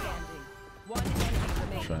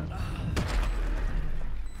 Sure.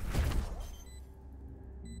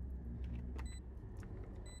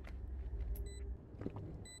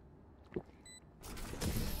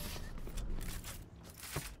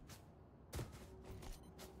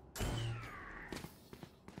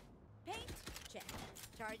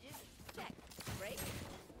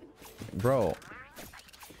 Bro, we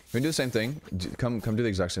can do the same thing. Come do the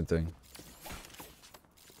exact same thing.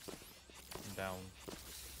 I'm down.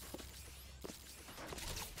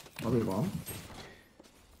 I'll be long.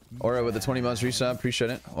 Alright, with the 20 months reset,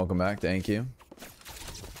 appreciate it. Welcome back, thank you. I'm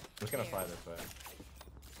just gonna fly this way.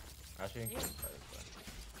 Actually, fly this way.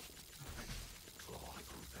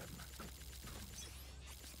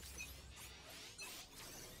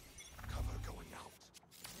 Cover going out.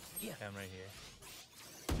 Cam right here.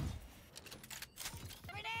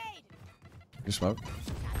 You smoke?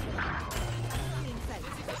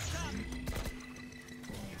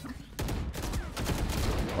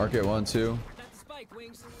 Market 1, 2.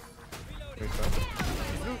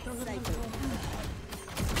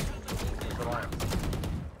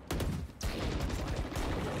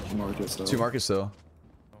 Market still. 2 markets still.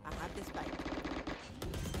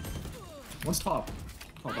 What's top?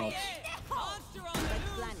 Top off.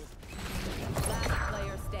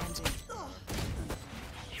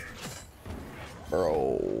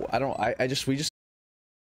 Bro, we just.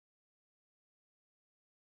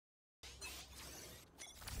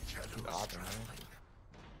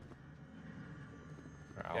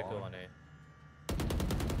 Gecko on A.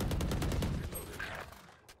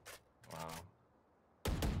 Wow.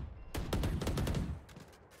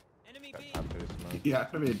 Enemy B. Yeah,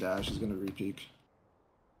 activate dash. He's gonna re-peek.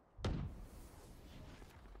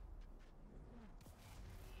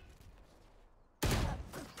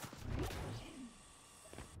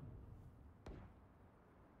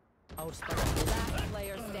 Last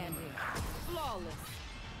player standing. Flawless.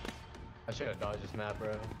 I should have dodged this map,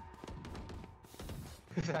 bro.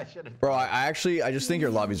 I should have. Bro, I just think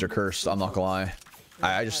your lobbies are cursed. I'm not gonna lie.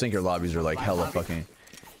 I just think your lobbies are like hella fucking.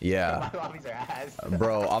 Yeah. My lobbies are ass.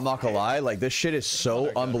 Bro, I'm not gonna lie. Like this shit is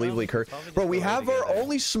so unbelievably cursed. Bro, we have our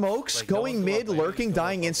only smokes going mid, lurking,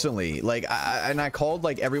 dying instantly. Like, I called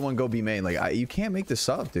like everyone go be main. Like, you can't make this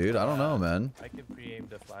up, dude. I don't know, man. I can pre-aim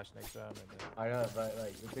the flash next round. And then... I know, but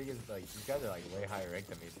like the thing is, like you guys are like way higher ranked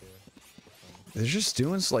than me too. They're just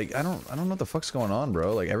doing like I don't know what the fuck's going on,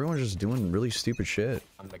 bro. Like everyone's just doing really stupid shit.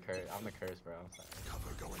 I'm the curse, bro. I'm sorry.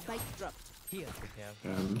 Cover going out. Spike dropped. Here.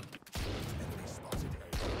 And Enemy spotted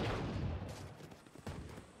A.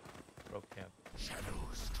 Broke camp.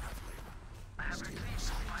 Shadows traveling. I have retrieved the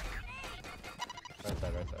spike. Right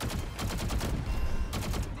side, right side.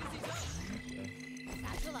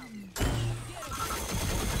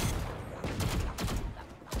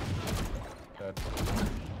 Good.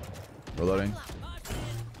 Reloading.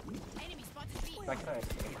 Backside.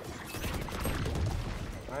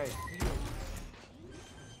 Nice.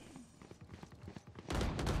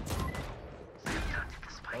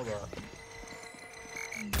 Hold on.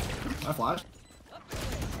 I flash.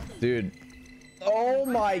 Dude. Oh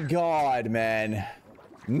my god, man.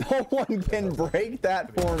 No one can break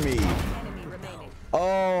that for me.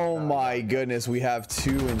 Oh my goodness, we have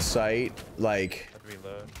 2 in sight. Like,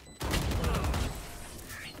 Reload.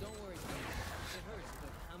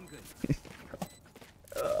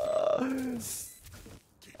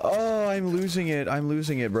 oh, I'm losing it. I'm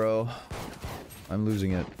losing it, bro. I'm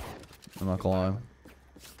losing it. I'm not gonna lie.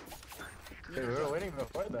 Dude, we were winning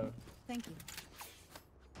before though. Thank you.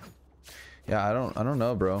 Yeah, I don't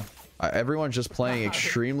know, bro. Everyone's just playing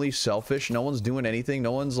extremely selfish. No one's doing anything.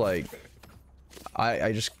 No one's like,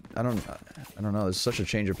 I don't know. It's such a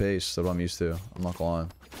change of pace that I'm used to. I'm not gonna lie.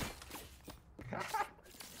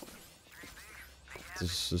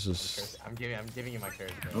 This is. I'm giving you my curse.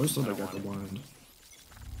 I always thought I got the blind.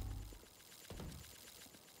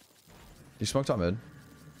 You smoked on mid.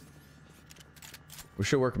 We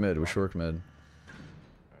should work mid. We should work mid.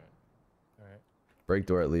 Alright. Break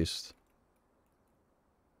door at least.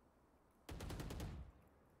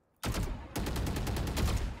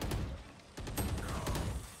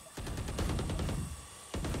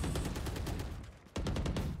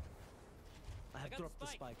 I have dropped the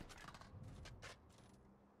spike.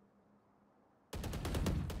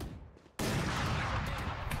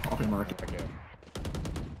 Off your market. Okay.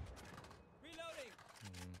 Reloading.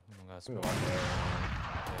 That's Ooh, cool. okay.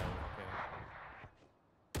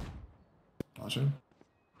 Yeah, Watching.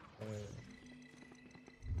 okay.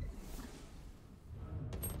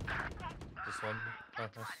 Just one. Nice.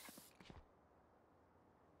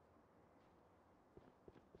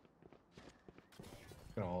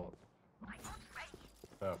 Gonna ult.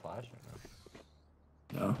 Throw a flash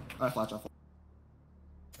or no? No. I flash off.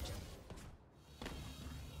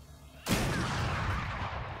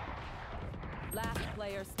 Last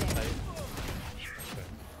player standing.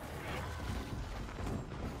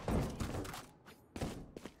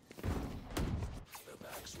 The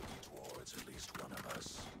backs will be towards at least one of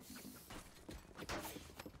us.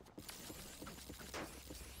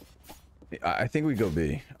 I think we go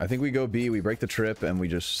B. I think we go B. We break the trip and we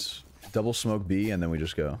just double smoke B and then we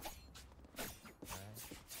just go.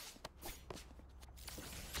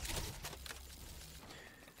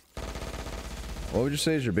 What would you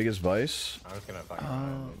say is your biggest vice? I'm just gonna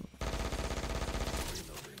fucking.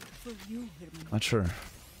 For you, Herman. Not sure.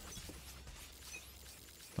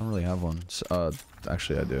 I don't really have one.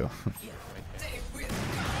 Actually, I do.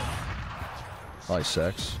 I like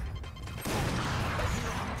sex.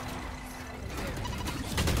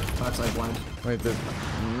 Backside blind. Wait,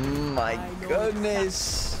 my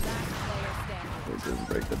goodness! They didn't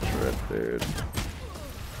break the trip, dude.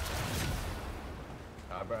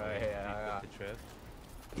 Bro, yeah. The trip.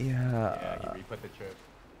 Yeah. Yeah, he re-put the trip.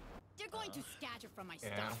 You're going to scatter from my Yeah.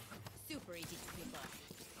 stuff. Super easy to pick up.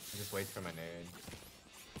 He just waits for my nade.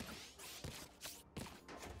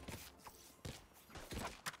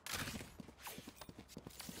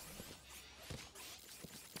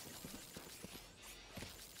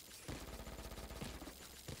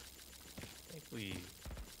 I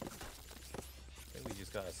think we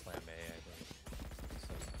just gotta slam A, I think. So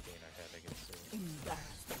gain our head against it.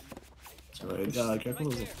 That's right. Yeah, careful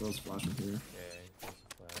those flash from here. Yeah, there's a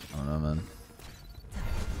flash. I don't know, man.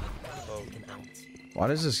 Oh, Why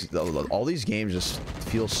does this? All these games just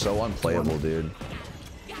feel so unplayable, dude.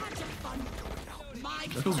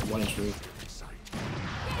 Careful's one true.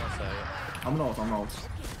 I'm an ult. I'm an ult.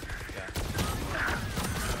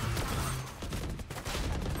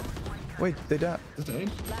 Wait, they died. Is it A?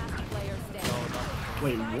 Last player standing.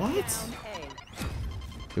 Wait, what?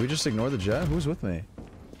 Did we just ignore the jet? Who's with me?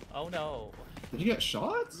 Oh no. Did you get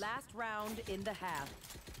shot? Last round in the half.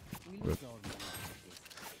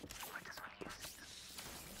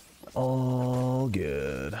 All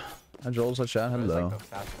good. Hi, Jollz. Hi, chat. It's Hello. like the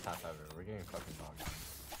fastest half ever. We're getting fucking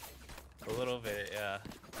bonked. A little bit, yeah.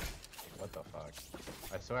 What the fuck?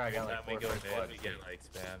 I swear I got like Every 4 time we first go mid, bloods. we get like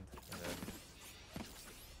spammed, and then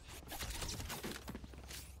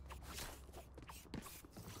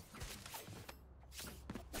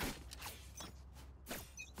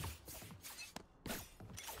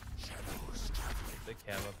the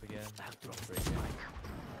cam up again.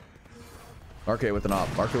 Arcade with an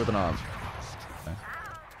op. Arcade with an op.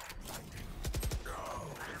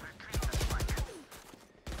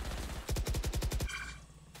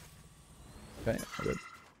 Okay, good.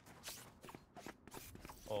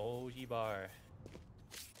 Oh, G-bar.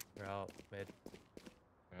 You're out mid.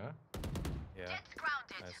 Yeah? Yeah.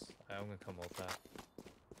 Nice. I'm gonna come ult that.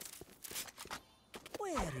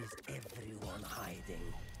 Where is everyone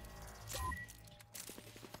hiding?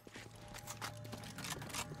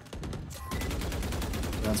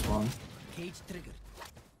 That's one. Cage triggered.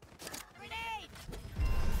 Grenade!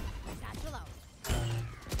 Satchel out.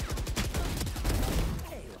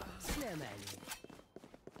 Eyvah, Slemani.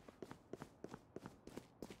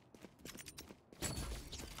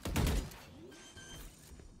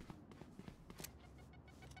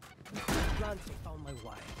 Bluntly found my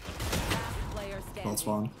wife. Last player standing. That's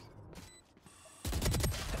one.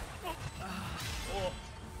 Oh.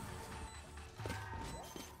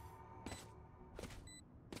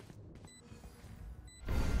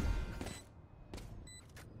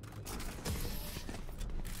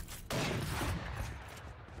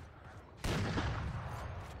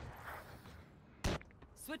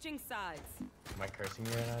 Switching sides. Am I cursing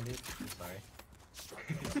you right now, dude? I'm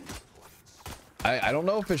sorry. I don't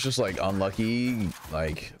know if it's just like unlucky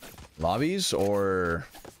like lobbies or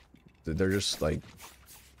they're just like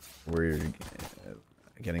we're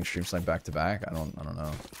getting stream sniped back to back. I don't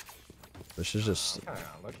know. This is just I'm kinda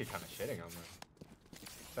lucky, kind of shitting on them.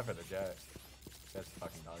 Except for the Jet. Jet's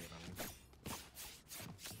fucking dogging on me.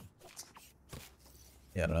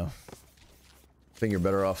 yeah, I don't know. I think you're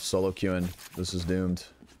better off solo queuing. This is doomed.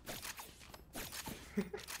 I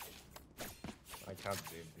can't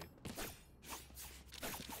do it, dude.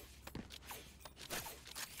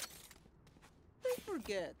 They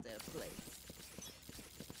forget their place.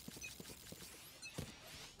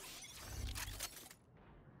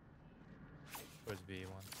 Towards B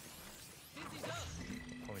one.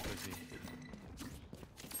 Only towards B.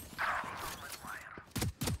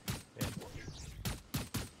 Yeah.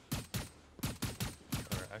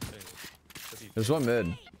 Or actually, could be There's one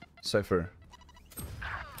mid. Cypher.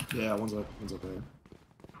 Yeah, one's up there.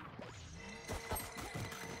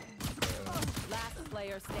 Last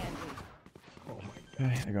player standing. Oh my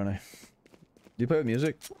god. Okay, they're going. Do you play with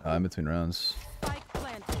music? In between rounds. Spike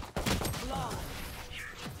planted. Long.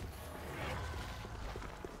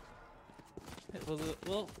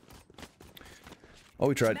 Well, Oh,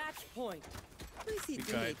 we tried. Match point. Please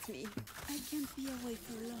tried. isolate me. I can't be away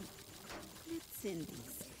for long. Let's end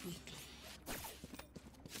this quickly.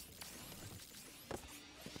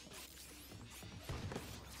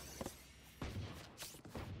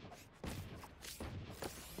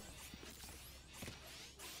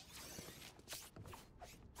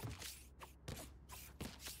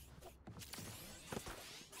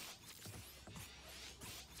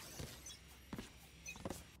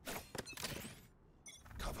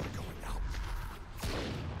 Cover going out.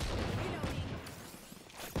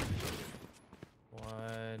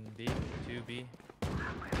 one B, two B.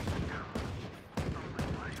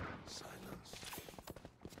 Silence.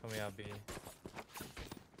 Coming out B.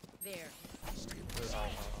 There. Oh,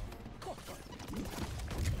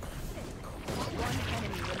 One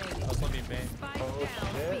enemy remaining. that's one B main. Spike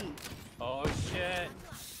down. shit. B. Oh shit.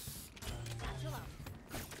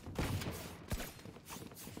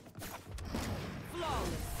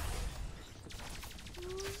 Flawless.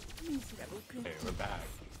 Miserable Okay, we're back.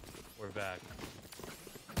 We're back.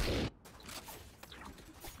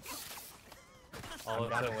 I'm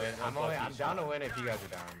down to win. I'm down to win if you guys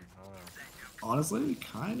are down. I don't know. Honestly,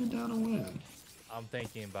 kind of down to win. I'm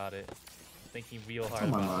thinking about it. Thinking real It's hard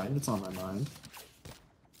on my about mind. It's on my mind.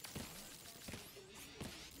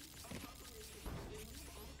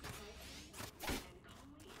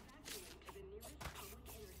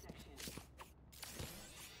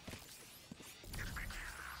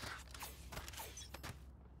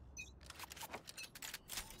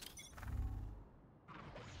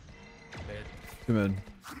 it. Mid. Two mid.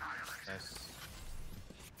 Nice.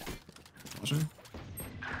 Watching.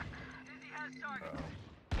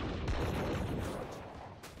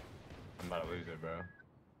 I'm about to lose it, bro.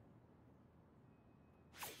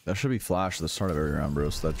 That should be flash at the start of every round, bro.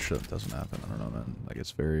 So that shit doesn't happen. I don't know, man. Like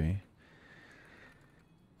it's very.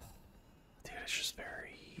 Dude, it's just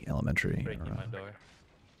very elementary. I Breaking don't my know. door.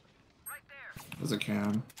 There's a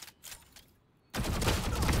cam.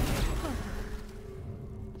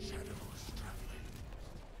 Shadows traveling.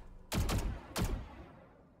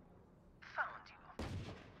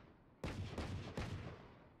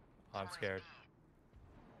 I'm scared.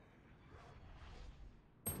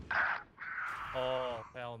 Oh,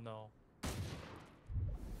 hell no.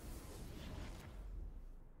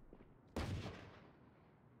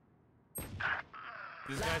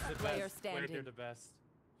 This guy's Last the player best. Wait, they're standing. the best.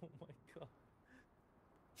 Oh my god.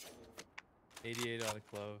 88 on a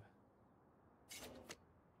clove.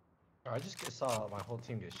 Bro, I just saw my whole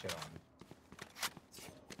team get shit on.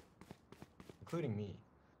 Including me.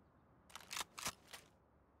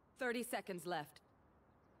 30 seconds left.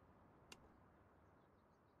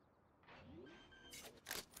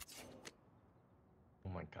 Oh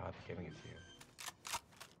my god, they're giving it to you.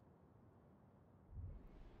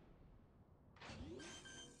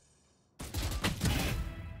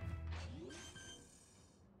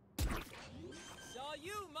 Saw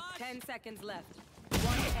you, Mark. 10 seconds left.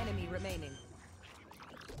 One enemy remaining.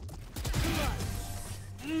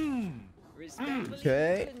 Respectfully,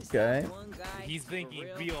 Okay, couldn't stop okay. one guy, He's for thinking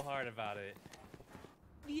real. real hard about it.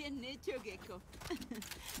 Bien hecho, Gecko.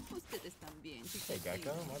 Ustedes también. Hey,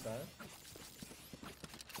 Gecko, my bad.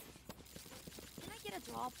 Can I get a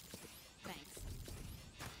drop? Thanks.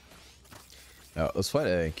 No, let's fight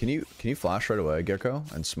A. Can you flash right away, Gecko,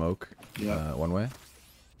 and smoke Yeah. one way?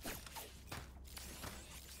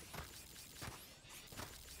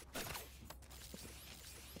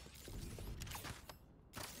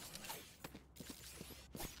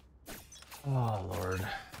 Oh Lord.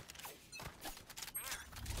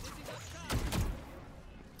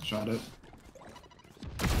 Shot it.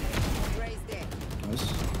 Raised it.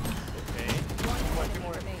 Nice. Okay. One enemy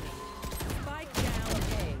remaining. Spike down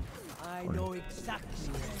A. I know exactly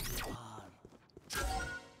where you are.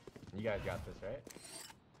 You guys got this, right?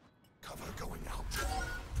 Cover going out.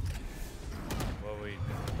 What we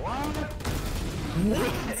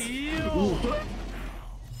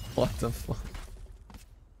What the fuck?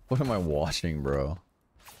 What am I watching, bro?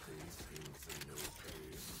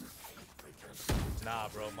 Nah,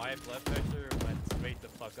 bro, my blood pressure went straight the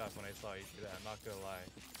fuck up when I saw you do that. I'm not gonna lie.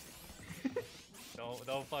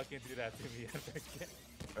 don't fucking do that to me ever again.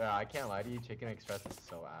 Yeah, I can't lie to you. Chicken Express is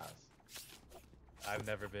so ass. I've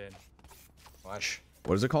never been. What?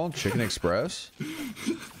 What is it called? Chicken Express?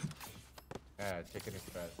 Yeah, Chicken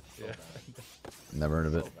Express. So Yeah. bad. Never heard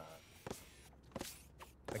of it. So bad.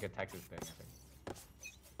 Like a Texas thing, I think.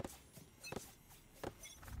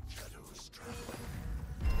 Shadows travel.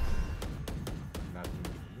 Not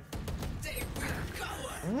They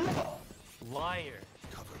will go. Liar.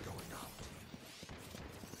 Cover going out.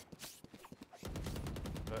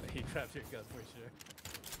 But he grabbed your gun for sure.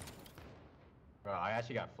 Bro, I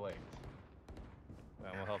actually got flicked.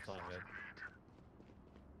 I'm gonna help on it.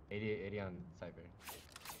 80 on Cypher.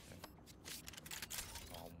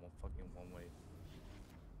 Oh, fucking one way.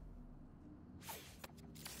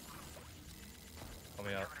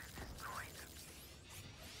 Coming up.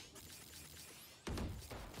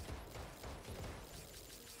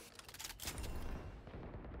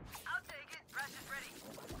 I'll take it. Rush is ready.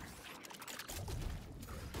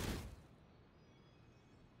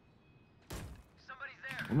 Somebody's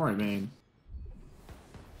there. I'm right, man.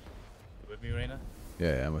 With me, Reina?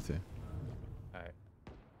 Yeah, I'm with you. Alright.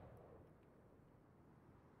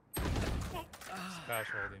 Crash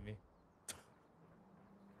holding me.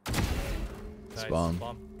 Nice. Spawn.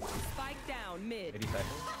 Spike down mid. 80 seconds.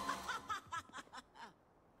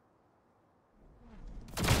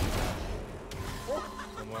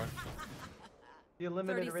 One more. You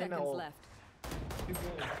eliminated 30 Reina. seconds left. Too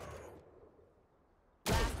good.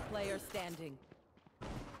 Last player standing.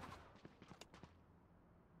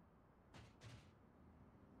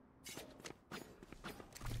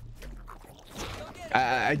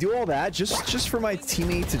 I do all that just for my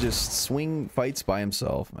teammate to just swing fights by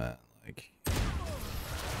himself, man. Like,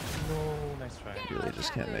 No, nice try. really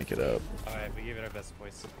just can't make it up. Alright, we gave it our best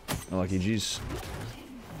voice. Unlucky G's.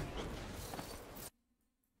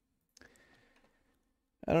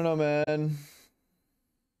 I don't know, man.